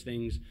of those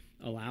things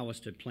allow us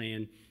to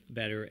plan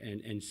better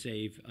and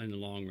save in the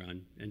long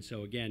run. And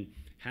so again,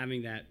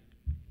 having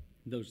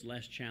those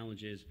less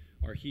challenges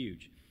are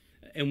huge.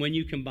 And when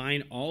you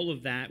combine all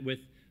of that with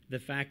the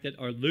fact that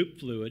our loop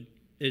fluid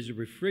is a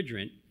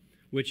refrigerant,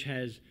 which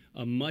has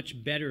a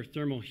much better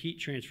thermal heat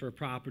transfer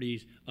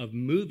properties of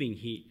moving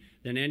heat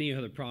than any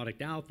other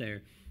product out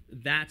there,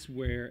 that's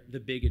where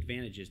the big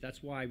advantage is.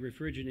 That's why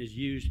refrigerant is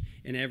used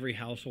in every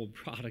household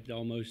product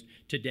almost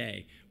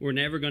today. We're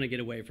never going to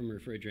get away from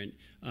refrigerant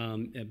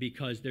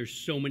because there's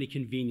so many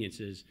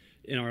conveniences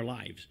in our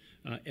lives.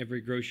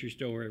 Every grocery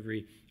store,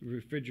 every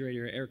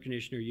refrigerator, air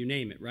conditioner, you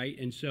name it, right?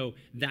 And so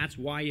that's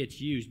why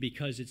it's used,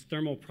 because its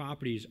thermal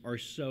properties are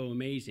so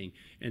amazing.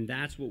 And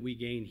that's what we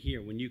gain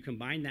here. When you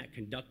combine that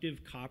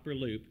conductive copper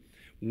loop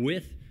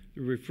with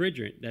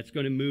refrigerant that's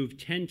going to move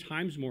 10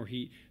 times more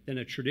heat than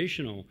a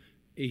traditional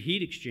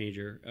heat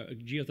exchanger, a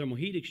geothermal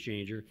heat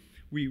exchanger,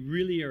 we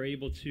really are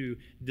able to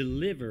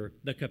deliver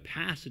the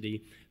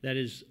capacity that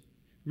is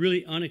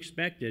really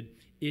unexpected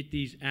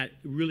at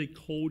really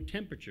cold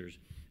temperatures.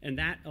 And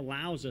that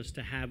allows us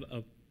to have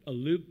a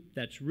loop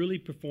that's really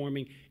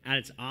performing at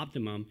its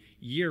optimum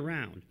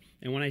year-round.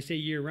 And when I say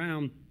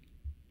year-round,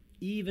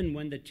 even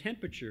when the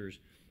temperatures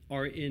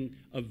are in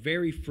a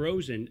very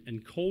frozen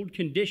and cold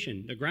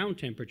condition, the ground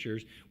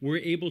temperatures, we're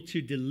able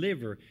to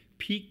deliver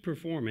peak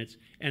performance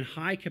and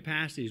high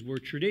capacities where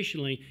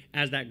traditionally,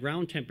 as that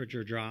ground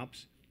temperature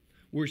drops,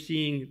 we're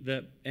seeing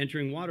the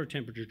entering water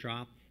temperature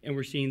drop and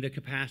we're seeing the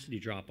capacity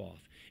drop off.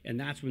 And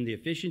that's when the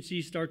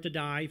efficiencies start to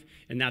dive,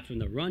 and that's when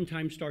the run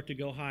times start to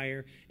go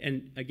higher.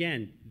 And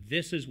again,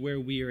 this is where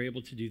we are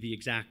able to do the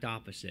exact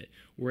opposite.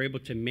 We're able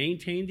to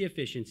maintain the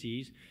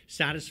efficiencies,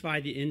 satisfy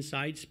the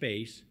inside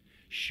space,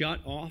 shut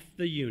off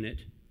the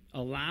unit,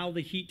 allow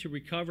the heat to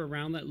recover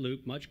around that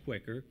loop much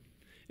quicker,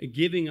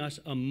 giving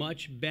us a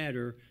much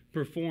better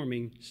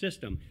performing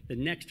system. The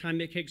next time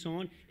it kicks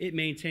on, it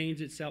maintains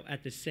itself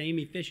at the same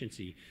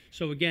efficiency.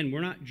 So again,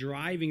 we're not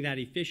driving that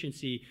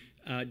efficiency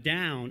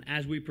down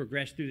as we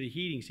progress through the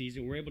heating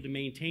season. We're able to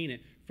maintain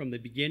it from the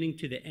beginning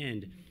to the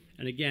end.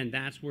 And again,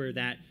 that's where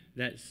that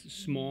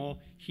small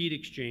heat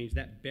exchange,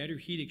 that better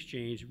heat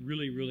exchange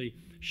really, really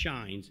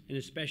shines, and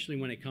especially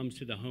when it comes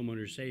to the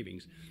homeowner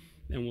savings.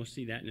 And we'll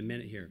see that in a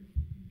minute here.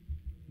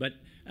 But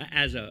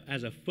as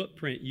a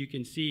footprint, you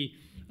can see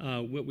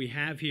what we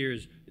have here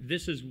is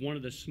this is one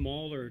of the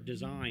smaller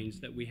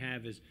designs that we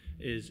have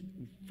is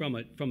from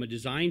a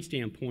design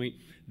standpoint.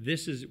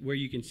 This is where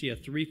you can see a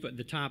 3-foot.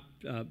 The top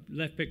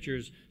left picture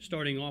is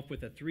starting off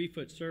with a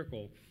 3-foot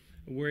circle.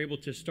 We're able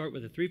to start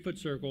with a 3-foot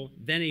circle,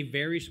 then a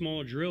very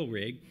small drill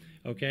rig.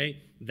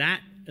 Okay,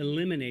 that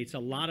eliminates a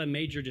lot of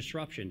major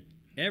disruption.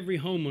 Every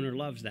homeowner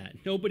loves that.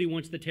 Nobody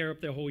wants to tear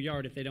up their whole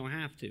yard if they don't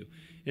have to.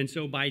 And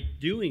so by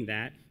doing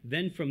that,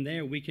 then from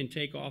there we can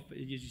take off,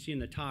 as you see in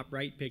the top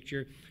right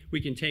picture, we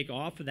can take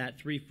off of that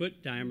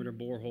 3-foot diameter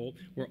borehole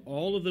where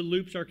all of the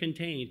loops are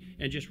contained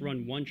and just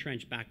run one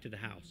trench back to the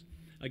house.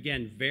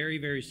 Again, very,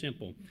 very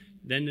simple.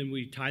 Then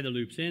we tie the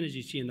loops in, as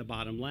you see in the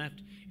bottom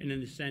left, and in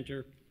the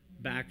center,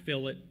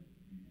 backfill it.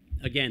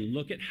 Again,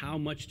 look at how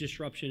much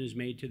disruption is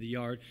made to the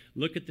yard.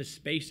 Look at the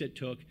space it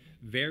took.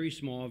 Very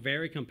small,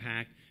 very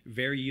compact,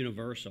 very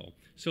universal.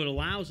 So it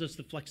allows us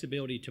the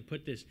flexibility to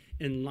put this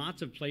in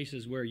lots of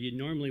places where you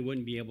normally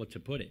wouldn't be able to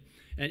put it.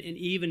 And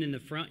even in the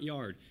front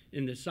yard,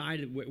 in the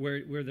side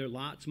where their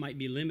lots might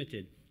be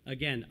limited.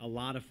 Again, a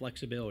lot of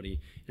flexibility.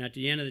 And at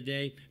the end of the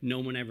day, no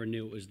one ever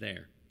knew it was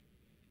there.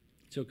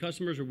 So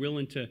customers are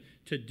willing to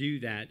do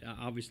that,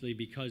 obviously,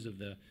 because of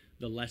the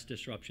less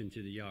disruption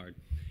to the yard.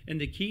 And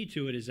the key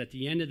to it is at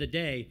the end of the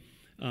day,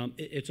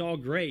 it's all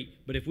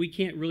great, but if we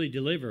can't really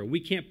deliver, we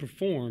can't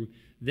perform,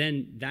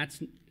 then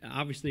that's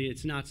obviously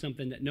it's not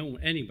something that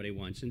anybody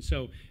wants. And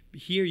so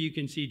here you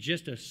can see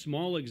just a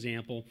small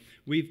example.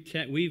 We've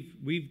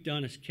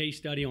done a case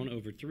study on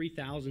over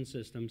 3,000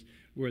 systems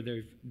where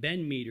they've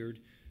been metered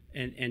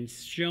and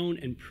shown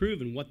and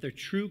proven what their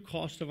true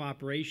cost of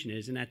operation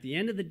is. And at the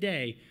end of the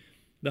day,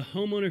 the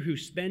homeowner who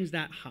spends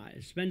that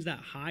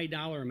high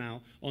dollar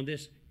amount on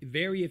this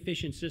very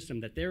efficient system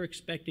that they're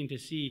expecting to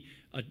see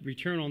a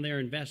return on their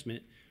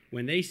investment,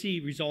 when they see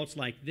results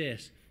like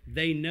this,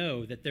 they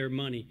know that their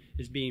money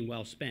is being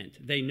well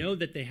spent. They know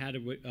that they had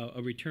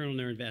a return on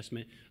their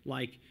investment,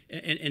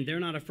 and they're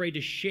not afraid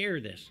to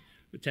share this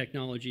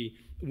technology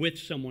with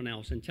someone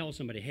else and tell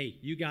somebody, hey,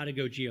 you got to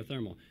go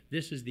geothermal.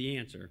 This is the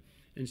answer.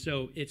 And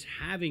so it's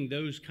having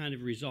those kind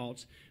of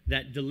results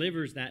that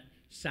delivers that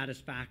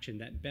satisfaction,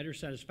 that better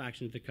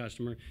satisfaction to the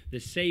customer. The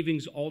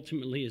savings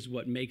ultimately is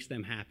what makes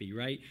them happy,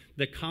 right?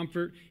 The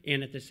comfort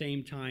and at the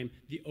same time,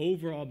 the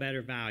overall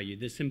better value.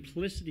 The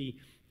simplicity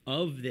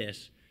of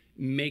this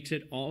makes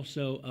it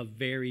also a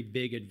very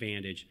big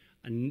advantage.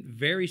 A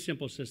very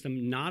simple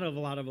system, not a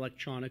lot of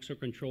electronics or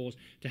controls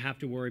to have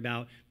to worry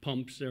about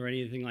pumps or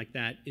anything like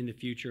that in the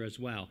future as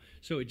well.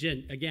 So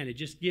again, it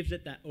just gives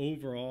it that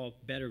overall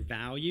better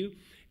value.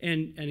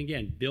 And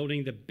again,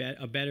 building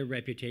a better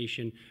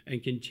reputation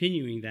and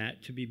continuing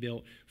that to be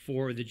built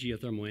for the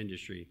geothermal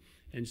industry.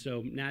 And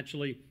so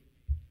naturally,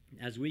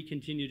 as we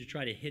continue to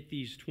try to hit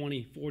these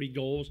 2040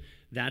 goals,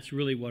 that's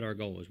really what our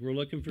goal is. We're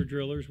looking for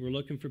drillers. We're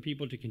looking for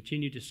people to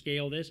continue to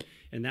scale this,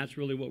 and that's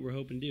really what we're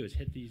hoping to do is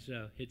hit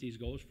these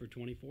goals for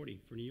 2040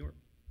 for New York.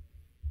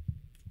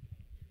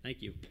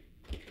 Thank you.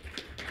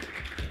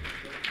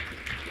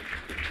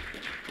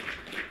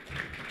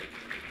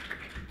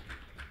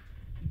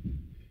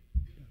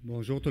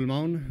 Bonjour tout le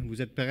monde. Vous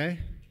êtes prêts?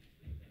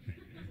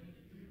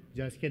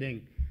 Just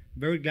kidding.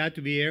 Very glad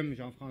to be here. I'm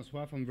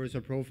Jean-Francois from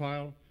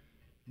Versaprofiles.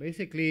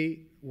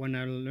 Basically, when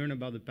I learned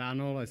about the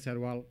panel, I said,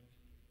 well,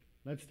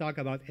 let's talk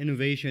about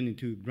innovation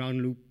into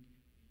ground loop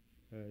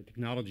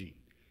technology.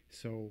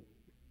 So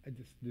I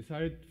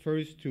decided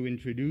first to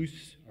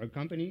introduce our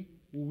company,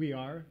 who we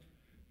are.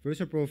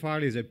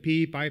 Versaprofiles is a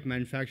PE pipe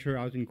manufacturer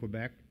out in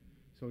Quebec.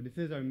 So this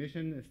is our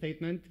mission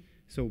statement.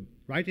 So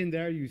right in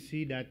there, you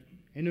see that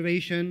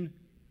innovation,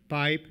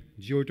 pipe,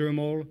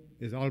 geothermal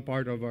is all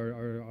part of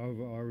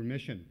our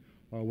mission,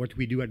 or what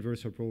we do at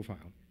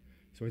Versaprofile.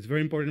 So it's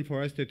very important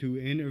for us to do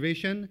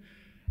innovation.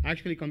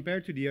 Actually,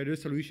 compared to the other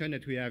solution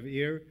that we have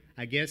here,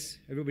 I guess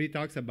everybody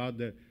talks about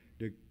the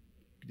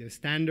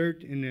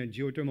standard in the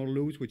geothermal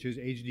loops, which is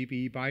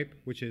HDPE pipe,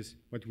 which is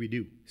what we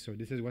do. So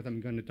this is what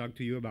I'm going to talk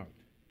to you about.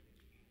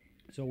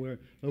 So we're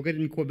located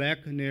in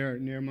Quebec,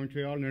 near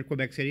Montreal, near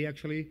Quebec City,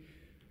 actually.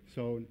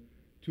 So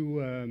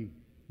two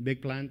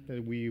big plants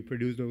that we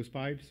produce those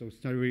pipes, so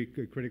it's not very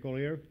critical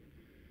here.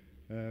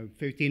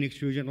 15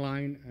 extrusion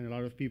line, and a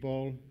lot of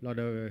people, a lot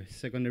of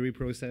secondary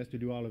process to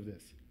do all of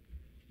this.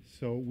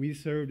 So we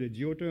serve the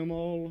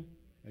geothermal,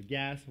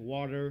 gas,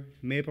 water,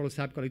 maple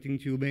sap collecting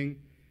tubing.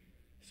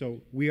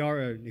 So we are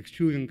an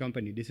extrusion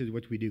company. This is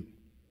what we do.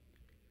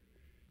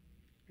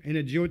 In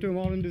the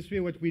geothermal industry,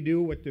 what we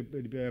do, what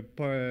the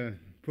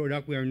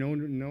product we are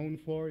known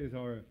for is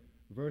our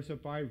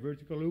Versapipe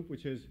vertical loop,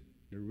 which is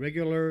the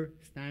regular,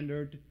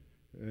 standard,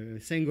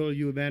 single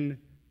U-bend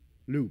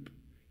loop.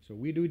 So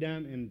we do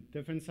them in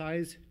different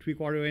size,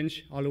 3/4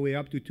 inch all the way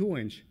up to 2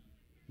 inch.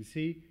 You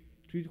see,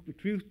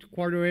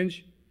 3/4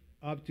 inch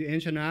up to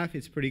 1.5 inches,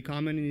 it's pretty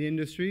common in the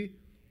industry.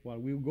 While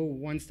we go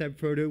one step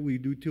further, we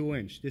do 2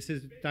 inch. This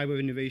is the type of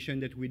innovation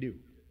that we do.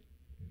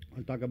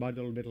 I'll talk about it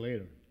a little bit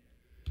later.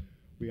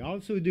 We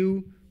also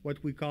do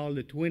what we call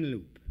the twin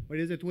loop. What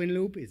is a twin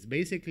loop? It's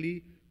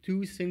basically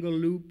two single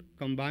loop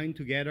combined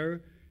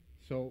together.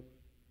 So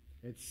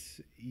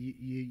it's,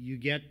 you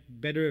get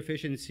better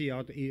efficiency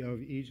out of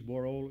each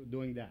borehole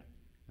doing that.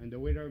 And the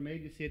way they're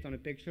made, you see it on a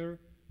picture,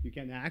 you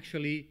can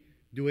actually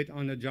do it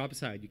on the job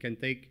site. You can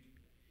take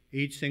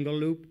each single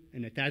loop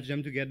and attach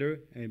them together,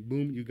 and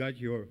boom, you got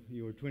your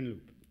twin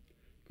loop.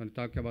 I'm going to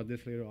talk about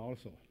this later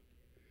also.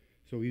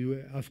 So we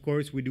do, of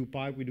course, we do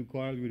pipe, we do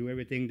coils, we do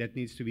everything that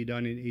needs to be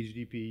done in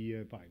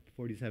HDPE pipe,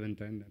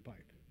 4710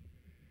 pipe.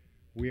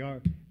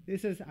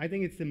 I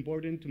think it's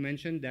important to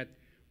mention that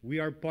we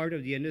are part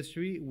of the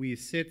industry.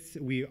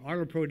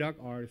 Our product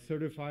are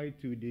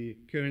certified to the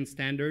current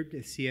standard,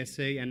 the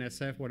CSA,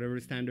 NSF, whatever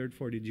standard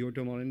for the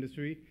geothermal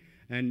industry,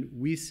 and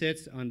we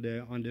sit on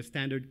the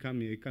standard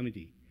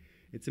committee.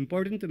 It's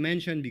important to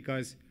mention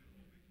because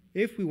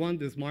if we want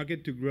this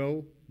market to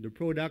grow, the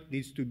product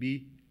needs to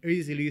be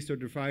easily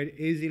certified,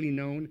 easily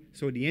known,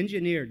 so the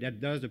engineer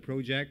that does the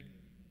project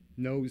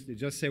knows, they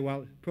just say,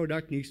 well,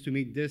 product needs to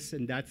meet this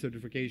and that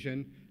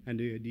certification, and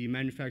the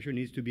manufacturer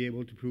needs to be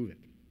able to prove it.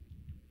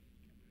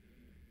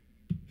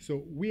 So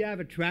we have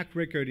a track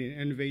record in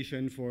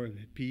innovation for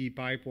PE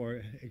pipe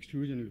or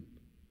extrusion loop.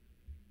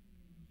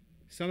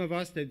 Some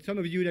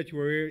of you that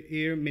were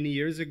here many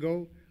years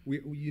ago,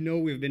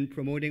 we've been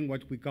promoting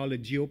what we call the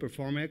GEO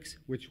Performance,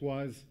 which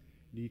was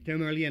the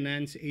thermally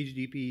enhanced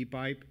HDPE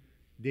pipe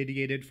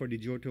dedicated for the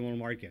geothermal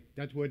market.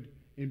 That would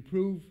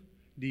improve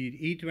the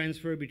heat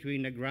transfer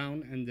between the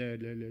ground and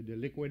the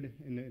liquid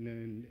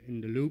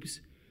in the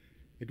loops.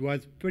 It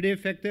was pretty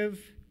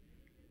effective.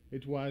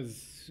 It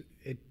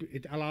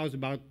allows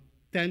about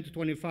 10 to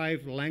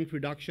 25 length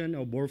reduction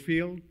of bore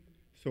field,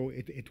 so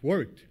it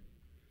worked.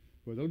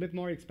 It was a little bit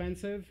more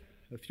expensive.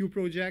 A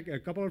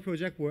couple of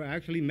projects were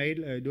actually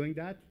made doing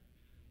that,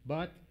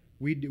 but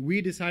we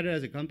decided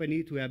as a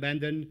company to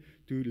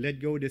let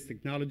go of this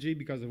technology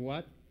because of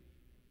what?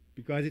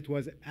 Because it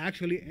was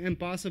actually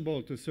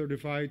impossible to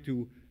certify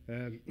to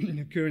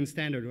current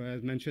standard,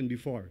 as mentioned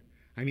before.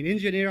 I mean,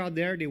 engineers out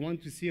there, they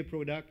want to see a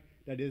product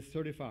that is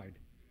certified.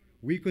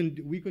 We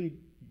couldn't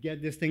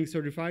get this thing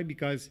certified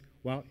because,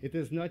 well, it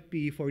is not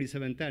PE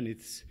 4710.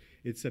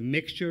 It's a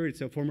mixture,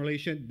 it's a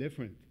formulation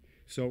different.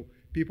 So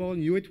people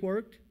knew it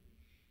worked,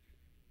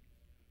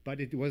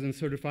 but it wasn't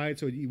certified,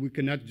 so we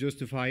cannot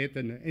justify it,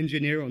 and an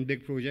engineer on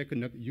big project could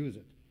not use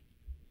it.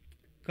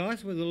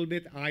 Cost was a little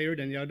bit higher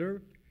than the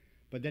other,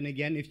 but then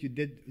again, if you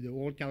did the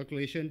whole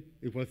calculation,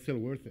 it was still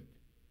worth it.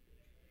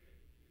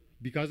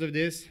 Because of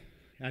this,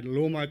 had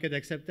low market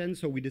acceptance,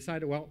 so we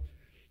decided, well,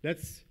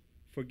 let's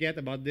forget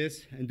about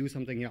this and do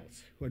something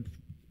else.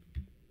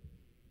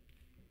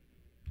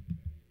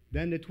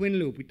 Then the twin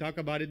loop, we talked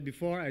about it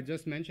before, I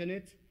just mentioned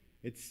it.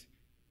 It's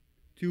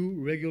two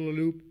regular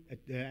loop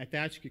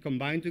attached,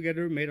 combined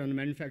together, made on the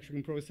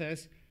manufacturing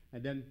process,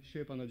 and then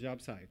shipped on the job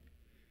site.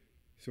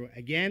 So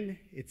again,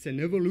 it's an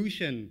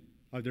evolution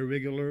of the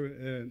regular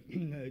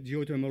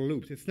geothermal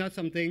loops. It's not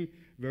something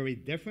very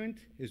different.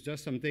 It's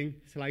just something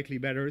slightly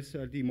better,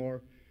 slightly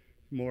more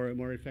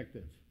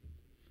effective.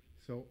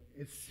 So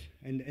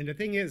and the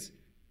thing is,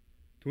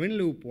 twin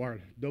loop or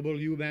double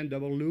U-bend,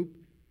 double loop,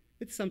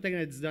 it's something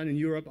that's done in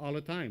Europe all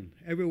the time.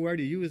 Everywhere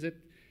they use it,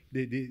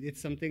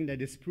 it's something that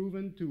is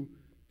proven to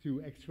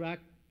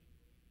extract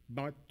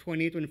about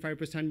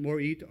 20–25% more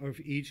heat of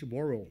each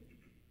borehole.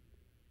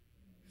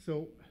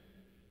 So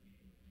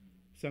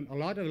a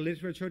lot of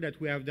literature that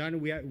we have done,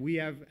 we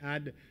have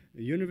had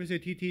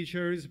university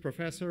teachers,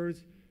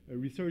 professors,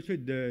 researchers,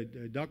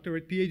 the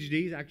doctorate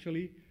PhDs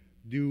actually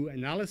do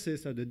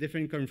analysis of the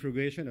different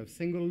configuration of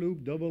single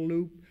loop, double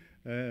loop,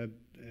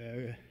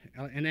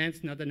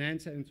 enhanced, not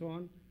enhanced, and so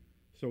on.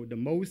 So the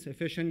most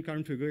efficient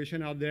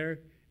configuration out there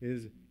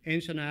is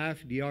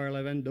 1.5"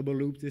 DR11 double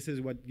loop. This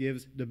is what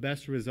gives the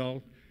best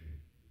result,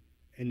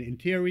 and in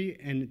theory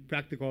and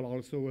practical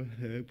also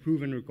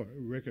proven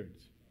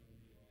records.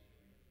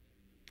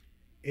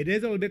 It is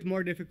a little bit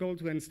more difficult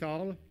to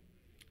install,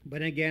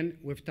 but again,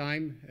 with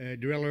time,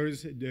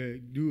 drillers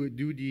do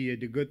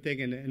the good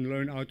thing and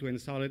learn how to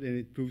install it, and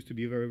it proves to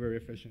be very, very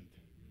efficient.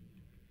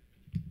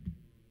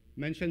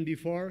 Mentioned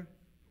before,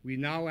 we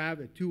now have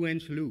a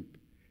 2-inch loop.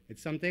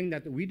 It's something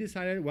that we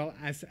decided, well,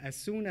 as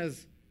soon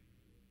as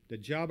the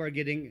job are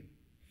getting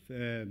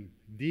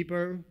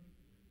deeper,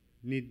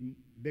 need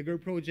bigger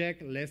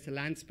project, less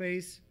land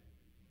space,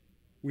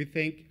 we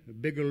think a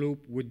bigger loop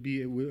will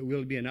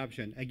be an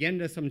option. Again,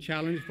 there's some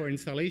challenge for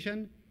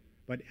installation,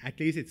 but at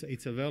least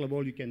it's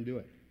available, you can do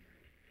it.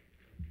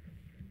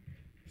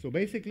 So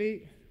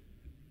basically,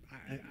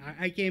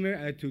 I came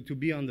here to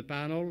be on the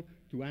panel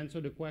to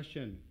answer the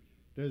question.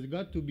 There's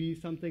got to be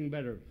something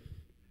better.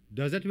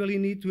 Does it really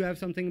need to have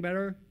something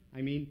better?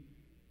 I mean,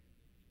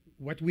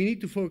 what we need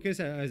to focus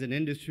as an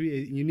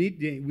industry is we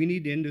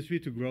need the industry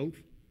to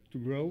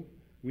grow.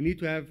 We need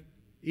to have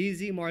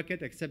easy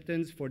market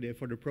acceptance for the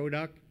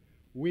product.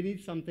 We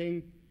need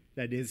something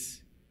that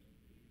is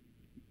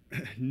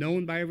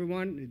known by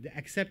everyone,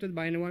 accepted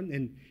by anyone,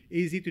 and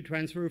easy to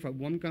transfer from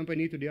one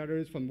company to the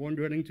others, from one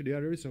drilling to the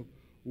other. So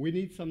we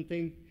need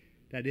something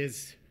that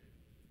is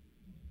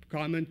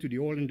common to the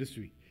whole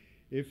industry.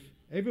 If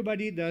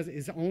everybody does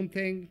his own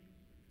thing,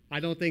 I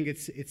don't think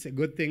it's a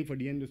good thing for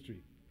the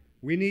industry.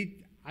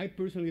 I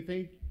personally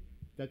think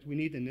that we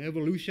need an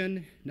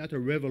evolution, not a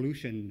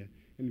revolution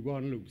in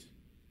ground loops.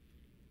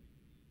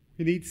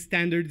 We need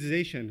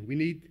standardization. We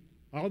need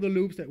all the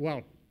loops that,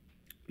 well,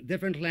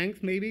 different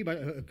lengths maybe, but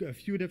a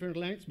few different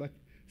lengths, but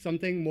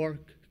something more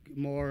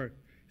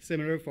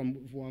similar from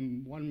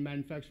one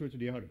manufacturer to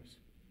the others.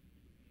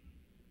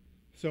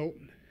 So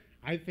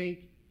I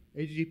think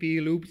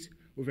HDPE loops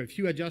with a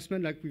few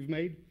adjustments like we've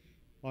made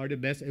are the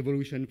best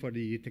evolution for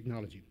the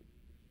technology.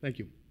 Thank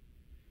you.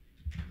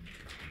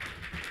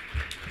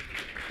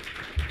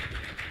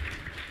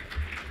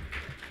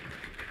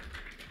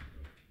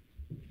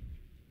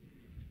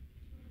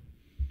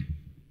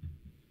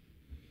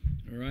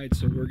 All right,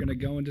 so we're going to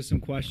go into some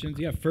questions.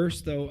 Yeah,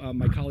 first, though,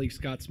 my colleague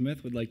Scott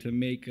Smith would like to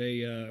make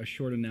a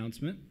short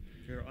announcement.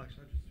 Here,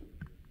 actually,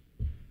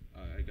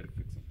 I got to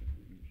fix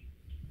something.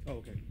 Oh,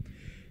 okay.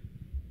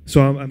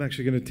 So I'm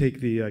actually going to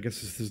take the, I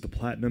guess this is the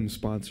platinum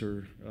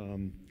sponsor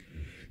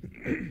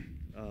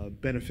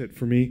benefit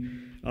for me.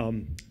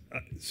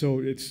 So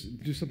it's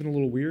just something a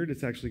little weird.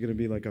 It's actually going to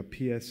be like a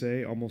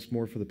PSA, almost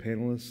more for the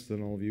panelists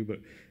than all of you, but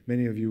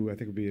many of you I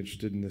think would be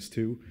interested in this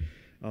too.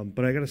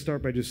 But I got to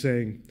start by just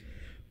saying,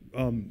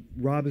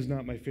 Rob is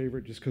not my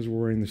favorite just because we're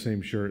wearing the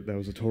same shirt. That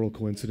was a total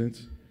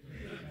coincidence.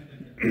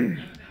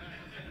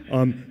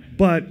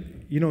 But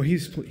you know,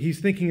 he's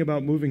thinking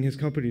about moving his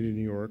company to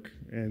New York,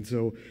 and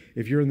so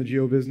if you're in the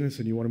geo business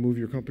and you want to move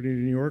your company to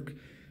New York,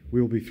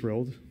 we will be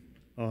thrilled.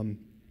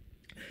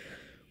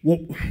 Well,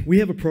 we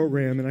have a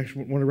program, and I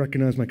actually want to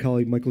recognize my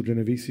colleague Michael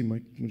Genovese.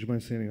 Mike, would you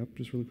mind standing up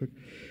just really quick?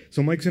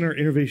 So Mike's in our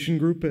innovation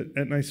group at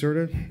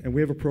NYSERDA, and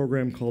we have a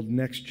program called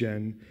Next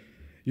Gen.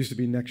 Used to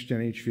be Next Gen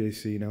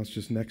HVAC, now it's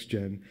just Next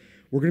Gen.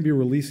 We're going to be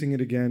releasing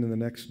it again in the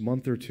next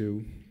month or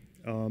two.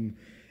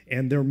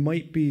 And there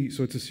might be,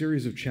 so it's a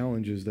series of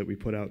challenges that we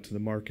put out to the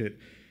market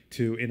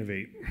to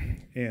innovate.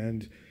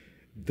 And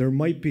there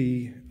might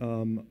be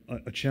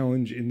a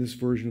challenge in this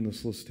version of the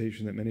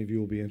solicitation that many of you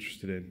will be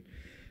interested in.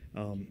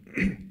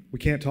 We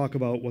can't talk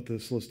about what the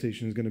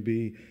solicitation is going to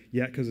be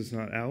yet because it's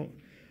not out.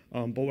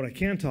 But what I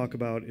can talk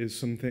about is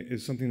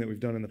something that we've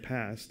done in the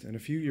past. And a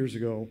few years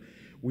ago,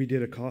 we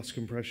did a cost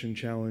compression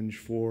challenge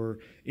for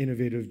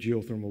innovative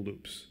geothermal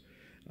loops.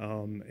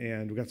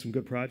 And we got some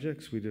good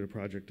projects. We did a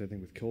project, I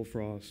think, with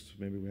Kilfrost.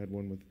 Maybe we had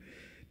one with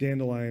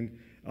Dandelion.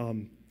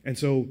 And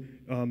so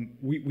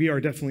we are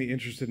definitely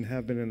interested and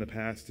have been in the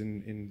past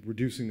in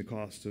reducing the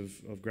cost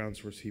of ground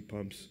source heat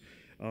pumps.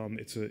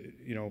 It's a,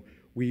 you know,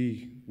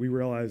 we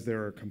realize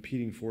there are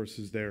competing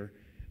forces there.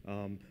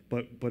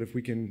 But if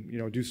we can, you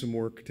know, do some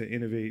work to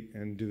innovate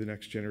and do the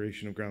next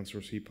generation of ground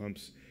source heat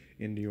pumps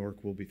in New York,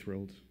 we'll be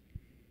thrilled.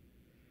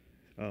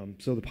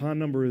 So the PON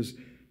number is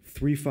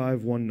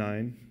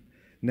 3519,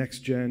 Next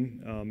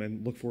Gen,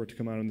 and look for it to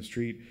come out on the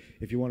street.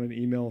 If you want an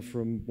email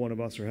from one of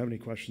us or have any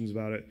questions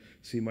about it,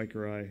 see Mike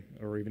or I,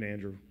 or even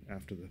Andrew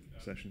after the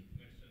session.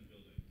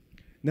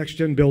 Next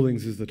Gen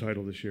Buildings is the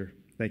title this year.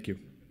 Thank you.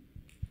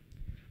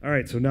 All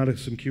right, so now to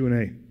some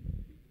Q&A.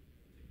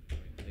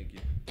 Thank you.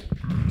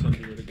 Tell me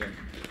where to go.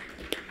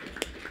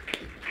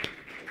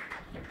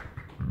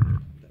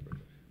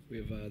 We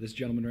have this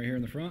gentleman right here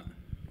in the front.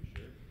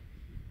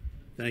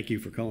 Thank you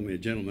for calling me a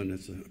gentleman.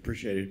 That's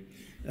appreciated.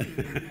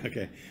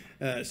 Okay.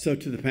 So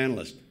to the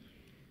panelists,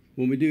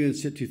 when we do in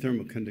situ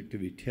thermal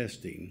conductivity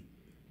testing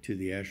to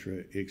the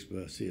ASHRAE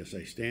ICSPA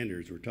CSA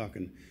standards, we're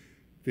talking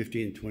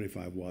 15 to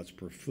 25 watts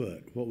per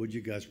foot. What would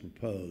you guys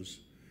propose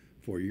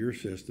for your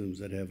systems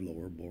that have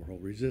lower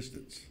borehole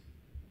resistance?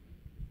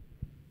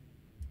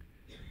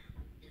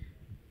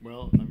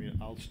 Well, I mean,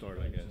 I'll start,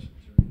 I guess.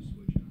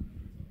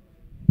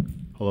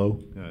 Hello?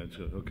 It's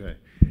okay.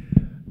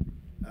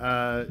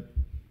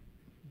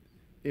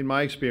 In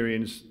my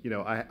experience, you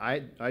know,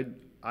 I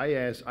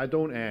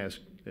don't ask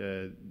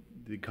the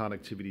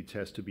conductivity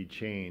test to be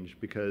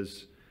changed,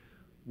 because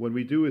when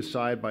we do a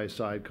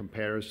side-by-side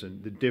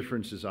comparison, the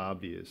difference is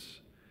obvious.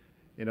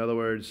 In other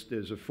words,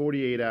 there's a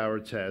 48-hour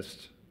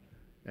test,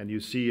 and you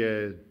see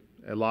a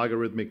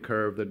logarithmic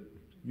curve that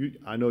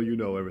I know you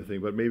know everything,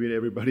 but maybe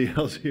everybody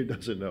else here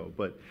doesn't know.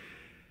 But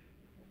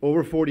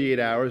over 48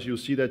 hours, you'll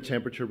see that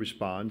temperature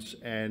response,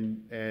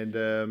 and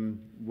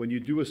when you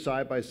do a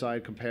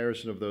side-by-side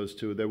comparison of those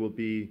two, there will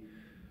be,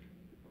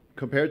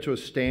 compared to a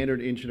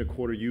standard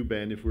 1.25"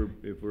 U-bend, if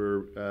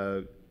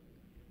we're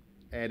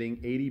adding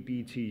 80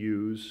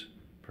 BTUs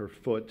per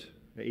foot,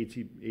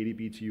 80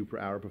 BTU per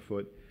hour per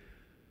foot,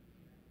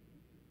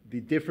 the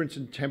difference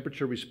in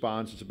temperature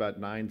response is about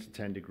 9 to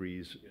 10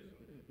 degrees,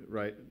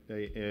 right,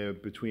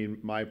 between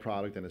my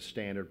product and a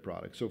standard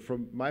product. So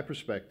from my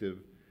perspective,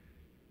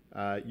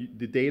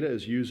 the data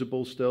is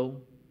usable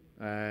still,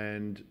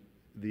 and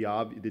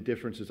the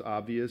difference is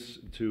obvious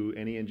to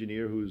any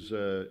engineer who's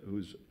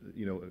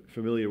you know,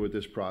 familiar with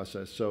this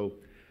process. So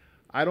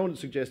I don't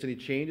suggest any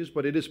changes,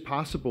 but it is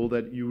possible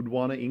that you would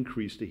want to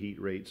increase the heat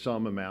rate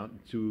some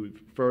amount to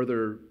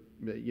further,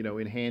 you know,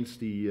 enhance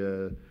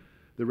the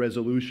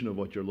resolution of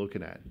what you're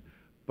looking at.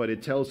 But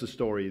it tells the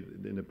story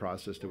in the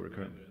process that we're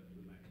currently.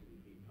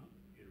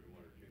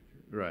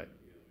 Right.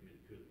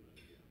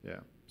 Yeah.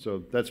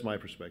 So that's my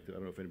perspective. I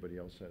don't know if anybody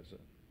else has a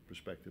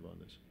perspective on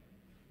this.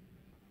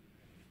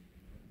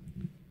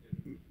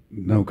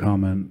 No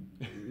comment.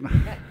 No,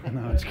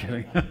 I'm just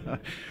kidding.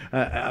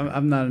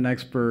 I'm not an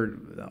expert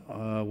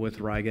with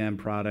Rygan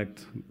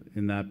product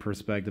in that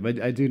perspective.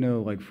 I do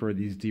know, like, for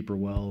these deeper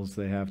wells,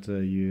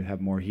 you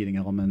have more heating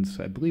elements.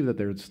 I believe that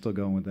they're still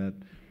going with that,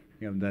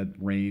 you know, that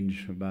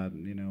range about,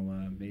 you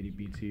know, 80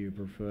 BTU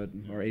per foot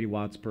or 80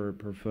 watts per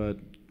foot.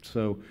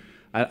 So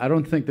I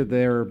don't think that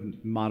they're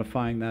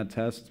modifying that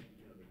test.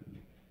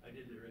 I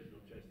did the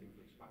original testing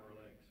for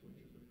Spiralex, which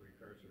is the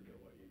precursor to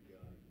what you've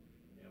got,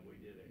 and we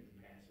did a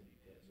capacity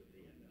test at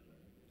the end of it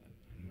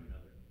for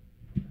another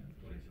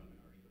 20-some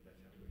hours, but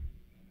that's how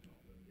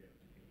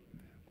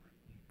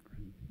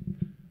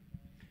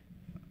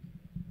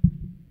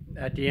we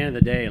At the end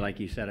of the day, like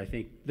you said, I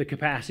think the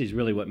capacity is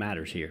really what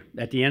matters here.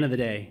 At the end of the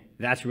day,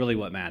 that's really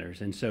what matters.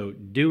 And so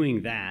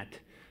doing that,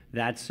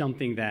 that's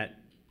something that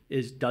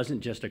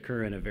doesn't just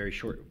occur in a very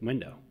short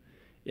window.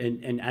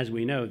 And as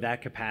we know,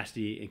 that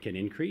capacity can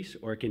increase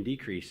or it can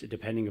decrease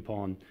depending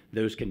upon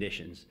those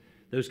conditions.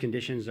 Those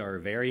conditions are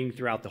varying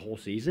throughout the whole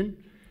season.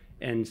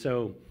 And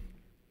so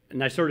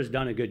NYSERDA's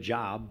done a good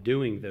job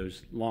doing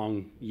those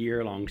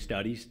year-long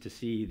studies to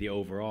see the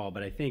overall.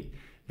 But I think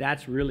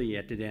that's really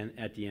at the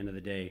end of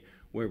the day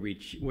where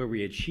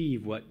we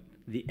achieve what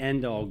the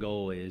end-all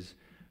goal is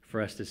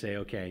for us to say,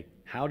 okay,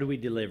 how do we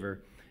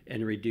deliver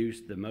and reduce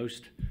the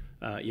most,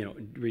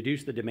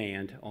 reduce the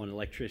demand on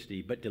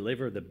electricity, but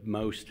deliver the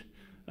most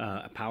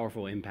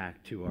powerful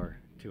impact to our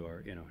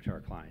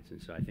clients.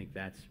 And so I think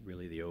that's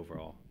really the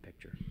overall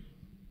picture.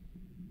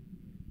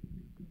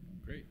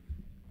 Great.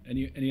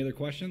 Any other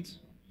questions?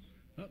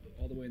 Oh,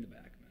 all the way in the back.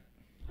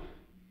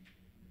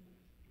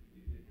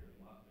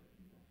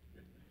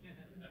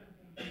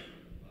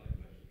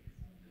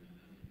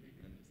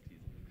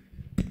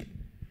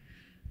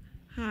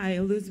 Hi,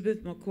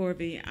 Elizabeth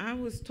McCorvey. I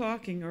was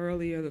talking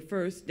earlier the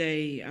first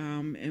day,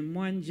 and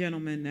one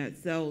gentleman that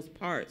sells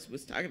parts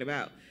was talking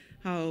about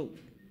how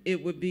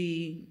it would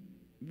be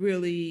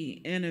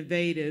really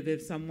innovative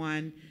if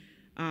someone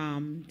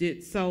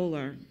did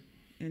solar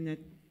and that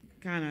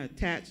kind of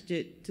attached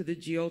it to the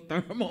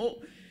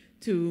geothermal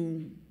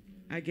to,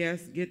 I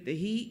guess, get the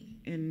heat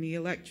and the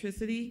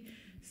electricity.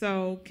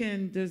 So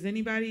does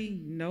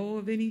anybody know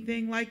of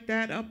anything like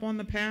that up on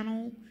the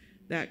panel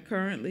that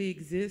currently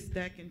exists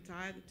that can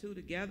tie the two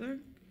together?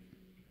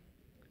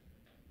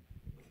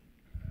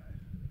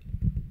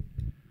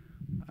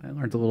 I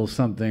learned a little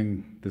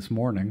something this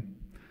morning.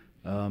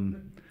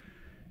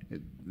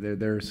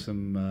 There's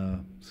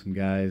some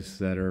guys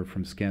that are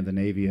from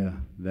Scandinavia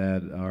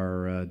that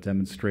are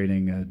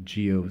demonstrating a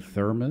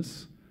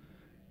geothermal,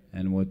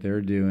 and what they're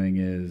doing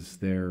is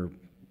I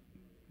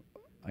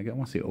don't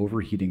want to say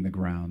overheating the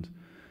ground,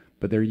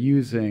 but they're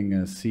using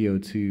a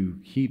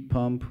CO2 heat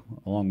pump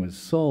along with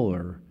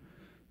solar.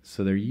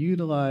 So they're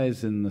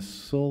utilizing the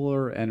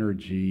solar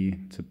energy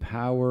to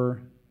power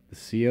the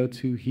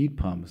CO2 heat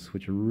pumps,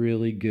 which are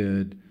really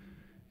good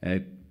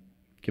at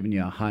giving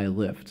you a high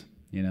lift.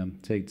 You know,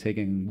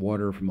 taking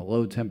water from a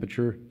low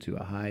temperature to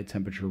a high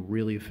temperature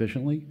really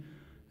efficiently,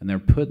 and they're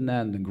putting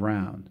that in the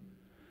ground.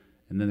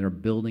 And then they're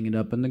building it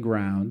up in the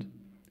ground,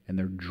 and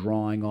they're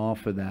drawing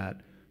off of that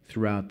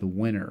throughout the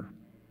winter.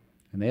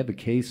 And they have a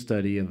case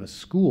study of a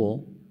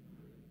school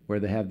where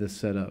they have this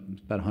set up.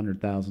 It's about a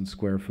 100,000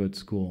 square foot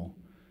school.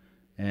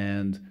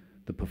 And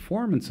the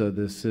performance of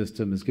this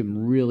system is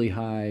given really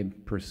high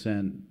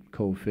 %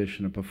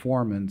 coefficient of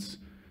performance.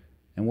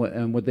 And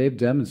what they've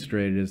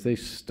demonstrated is they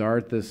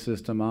start this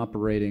system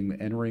operating,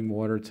 entering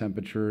water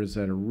temperatures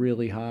that are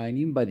really high, and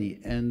even by the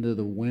end of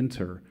the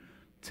winter,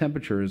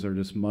 temperatures are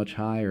just much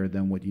higher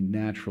than what you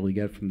naturally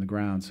get from the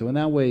ground. So in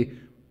that way,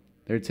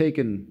 they're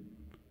taking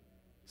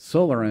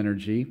solar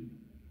energy,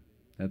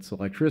 that's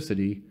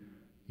electricity,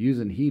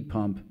 using heat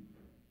pump,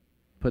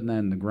 putting that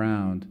in the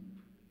ground,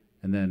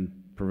 and then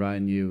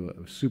providing you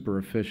a super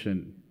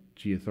efficient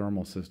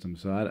geothermal system.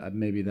 So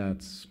maybe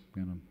that's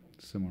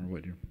similar to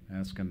what you're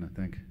asking, I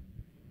think.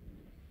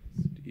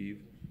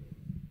 Steve?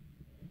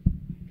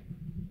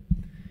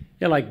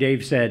 Yeah, like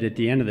Dave said, at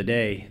the end of the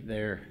day,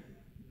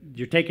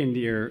 you're taking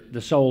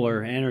the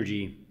solar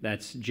energy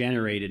that's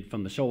generated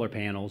from the solar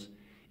panels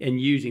and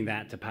using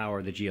that to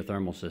power the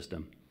geothermal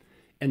system.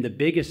 And the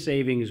biggest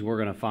savings we're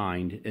going to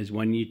find is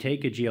when you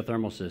take a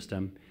geothermal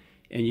system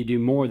and you do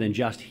more than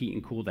just heat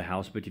and cool the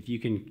house, but if you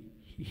can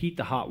heat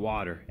the hot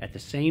water at the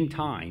same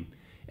time,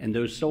 and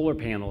those solar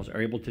panels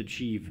are able to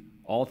achieve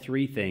all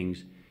three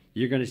things,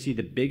 you're going to see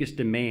the biggest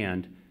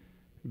demand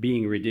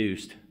being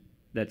reduced.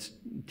 That's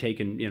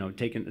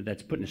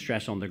that's putting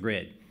stress on the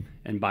grid.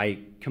 And by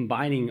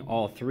combining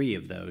all three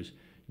of those,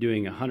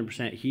 doing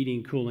 100%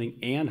 heating, cooling,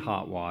 and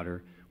hot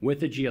water with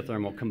the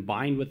geothermal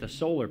combined with the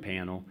solar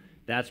panel,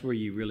 that's where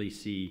you really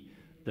see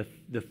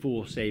the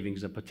full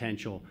savings and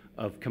potential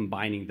of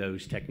combining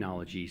those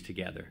technologies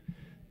together,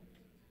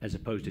 as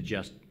opposed to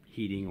just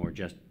heating or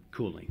just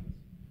cooling.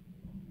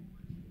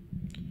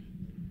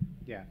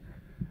 Yeah.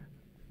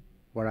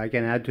 What I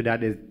can add to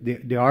that is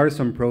there are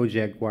some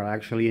projects where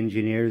actually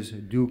engineers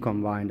do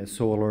combine the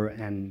solar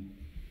and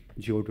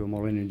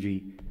geothermal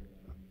energy.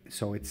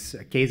 So it's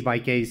a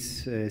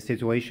case-by-case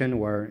situation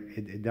where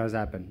it does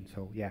happen.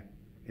 So yeah,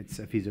 it's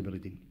a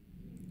feasibility.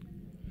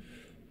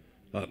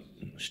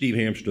 Steve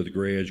Hamster, the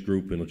Gray Edge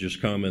Group, and I'll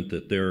just comment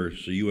that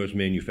there's a U.S.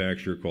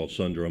 manufacturer called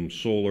Sundrum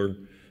Solar.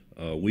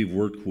 We've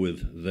worked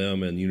with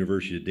them and the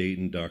University of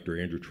Dayton, Dr.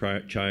 Andrew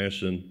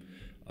Chiasen.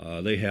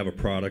 They have a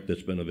product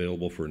that's been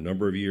available for a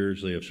number of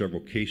years. They have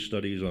several case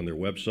studies on their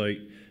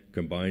website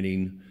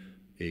combining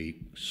a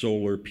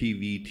solar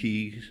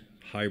PVT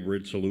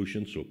hybrid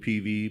solution, so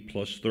PV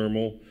plus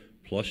thermal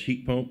plus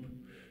heat pump,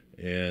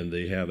 and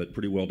they have it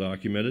pretty well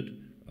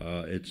documented.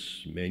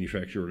 It's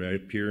manufactured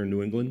right up here in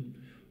New England.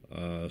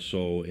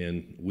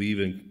 And we've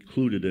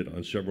included it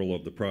on several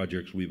of the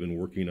projects we've been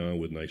working on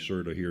with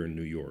NYSERDA here in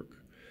New York.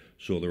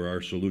 So there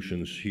are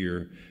solutions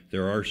here.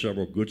 There are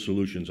several good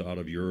solutions out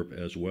of Europe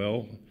as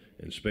well,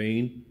 in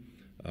Spain.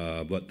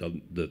 But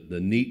the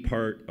neat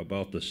part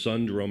about the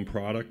Sundrum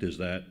product is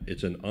that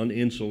it's an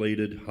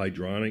uninsulated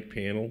hydronic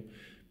panel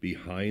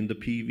behind the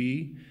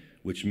PV,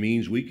 which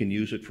means we can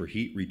use it for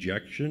heat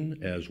rejection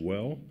as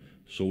well.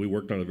 So we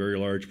worked on a very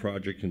large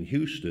project in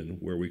Houston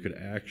where we could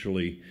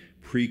actually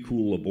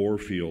pre-cool a bore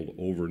field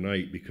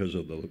overnight because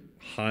of the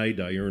high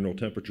diurnal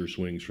temperature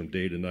swings from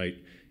day to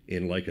night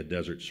in like a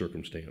desert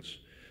circumstance.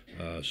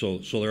 So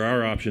there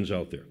are options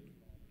out there.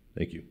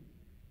 Thank you.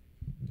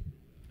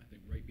 I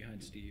think right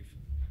behind Steve.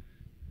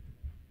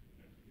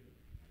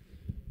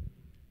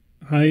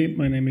 Hi,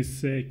 my name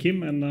is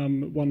Kim, and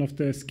I'm one of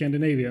the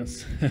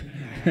Scandinavians.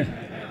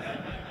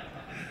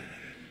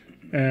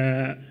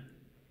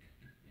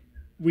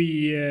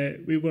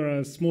 We were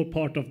a small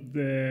part of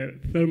the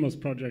Thermos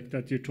project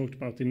that you talked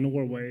about in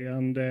Norway,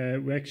 and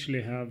we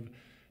actually have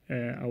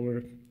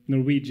our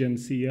Norwegian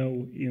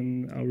CEO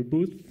in our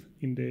booth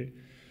in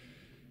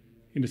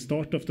the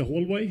start of the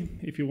hallway,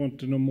 if you want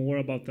to know more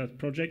about that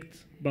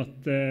project. But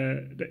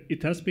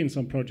it has been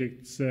some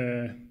projects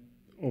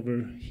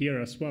over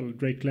here as well.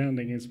 Drake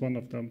Landing is one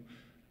of them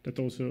that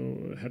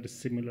also had a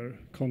similar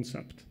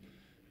concept,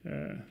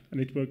 and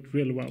it worked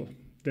really well.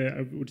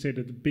 I would say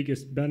that the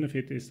biggest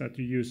benefit is that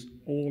you use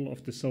all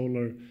of the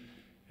solar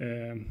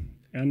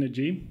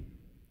energy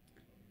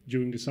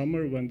during the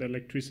summer when the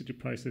electricity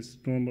price is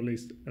normally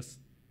as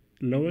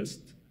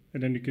lowest,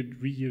 and then you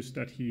could reuse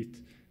that heat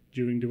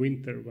during the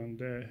winter when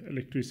the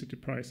electricity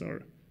prices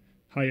are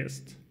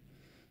highest.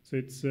 So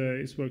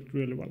it's worked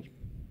really well.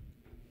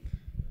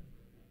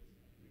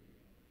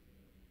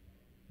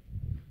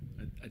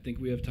 I think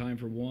we have time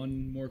for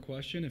one more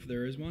question, if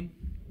there is one.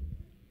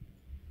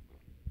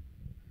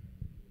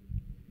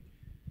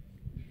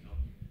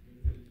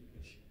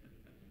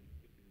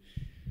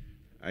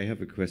 I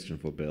have a question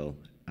for Bill.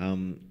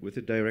 With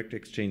the direct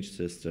exchange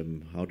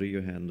system, how do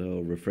you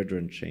handle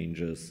refrigerant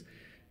changes,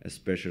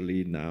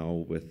 especially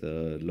now with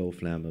the low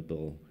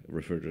flammable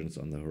refrigerants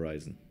on the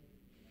horizon?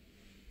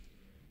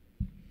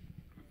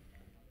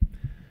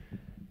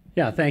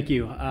 Yeah, thank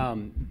you.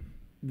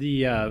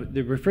 The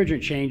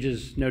refrigerant change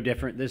is no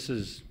different. This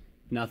is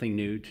nothing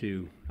new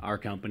to our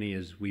company,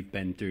 as we've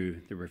been through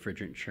the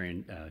refrigerant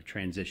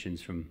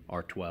transitions from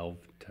R12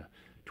 to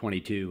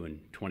 22 and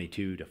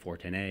 22 to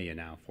 410A, and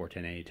now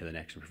 410A to the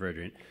next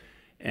refrigerant.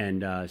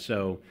 And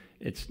so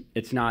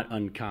it's not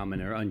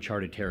uncommon or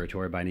uncharted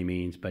territory by any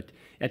means, but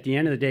at the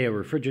end of the day, a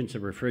refrigerant's a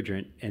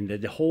refrigerant, and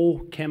the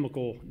whole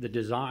chemical, the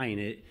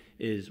design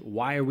is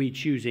why are we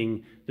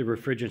choosing the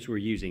refrigerants we're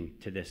using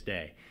to this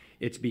day?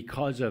 It's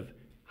because of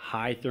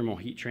high thermal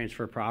heat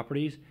transfer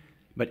properties,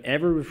 but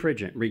every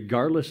refrigerant,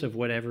 regardless of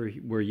whatever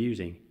we're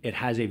using, it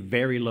has a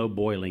very low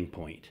boiling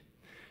point.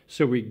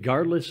 So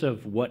regardless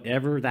of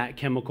whatever that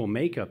chemical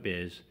makeup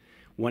is,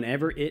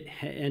 whenever it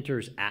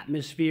enters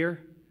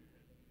atmosphere,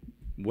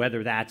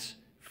 whether that's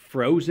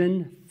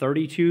frozen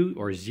 32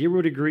 or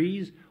 0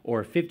 degrees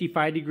or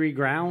 55-degree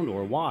ground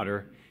or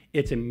water,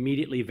 it's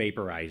immediately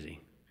vaporizing.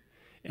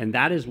 And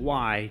that is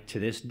why, to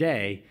this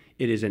day,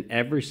 it is in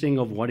every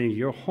single one of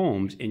your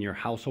homes, in your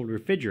household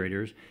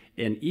refrigerators,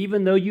 and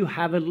even though you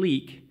have a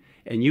leak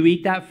and you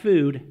eat that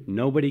food,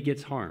 nobody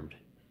gets harmed.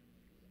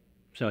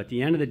 So at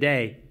the end of the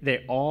day,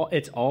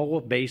 it's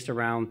all based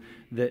around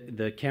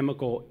the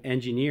chemical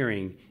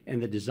engineering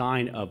and the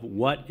design of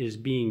what is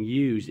being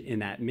used in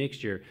that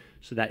mixture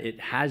so that it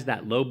has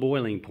that low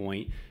boiling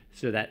point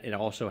so that it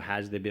also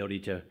has the ability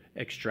to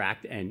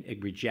extract and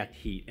reject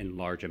heat in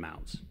large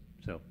amounts.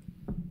 So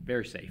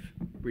very safe,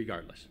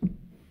 regardless.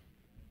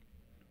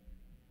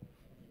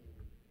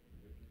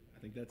 I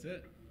think that's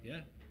it.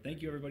 Yeah.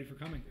 Thank you, everybody, for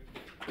coming.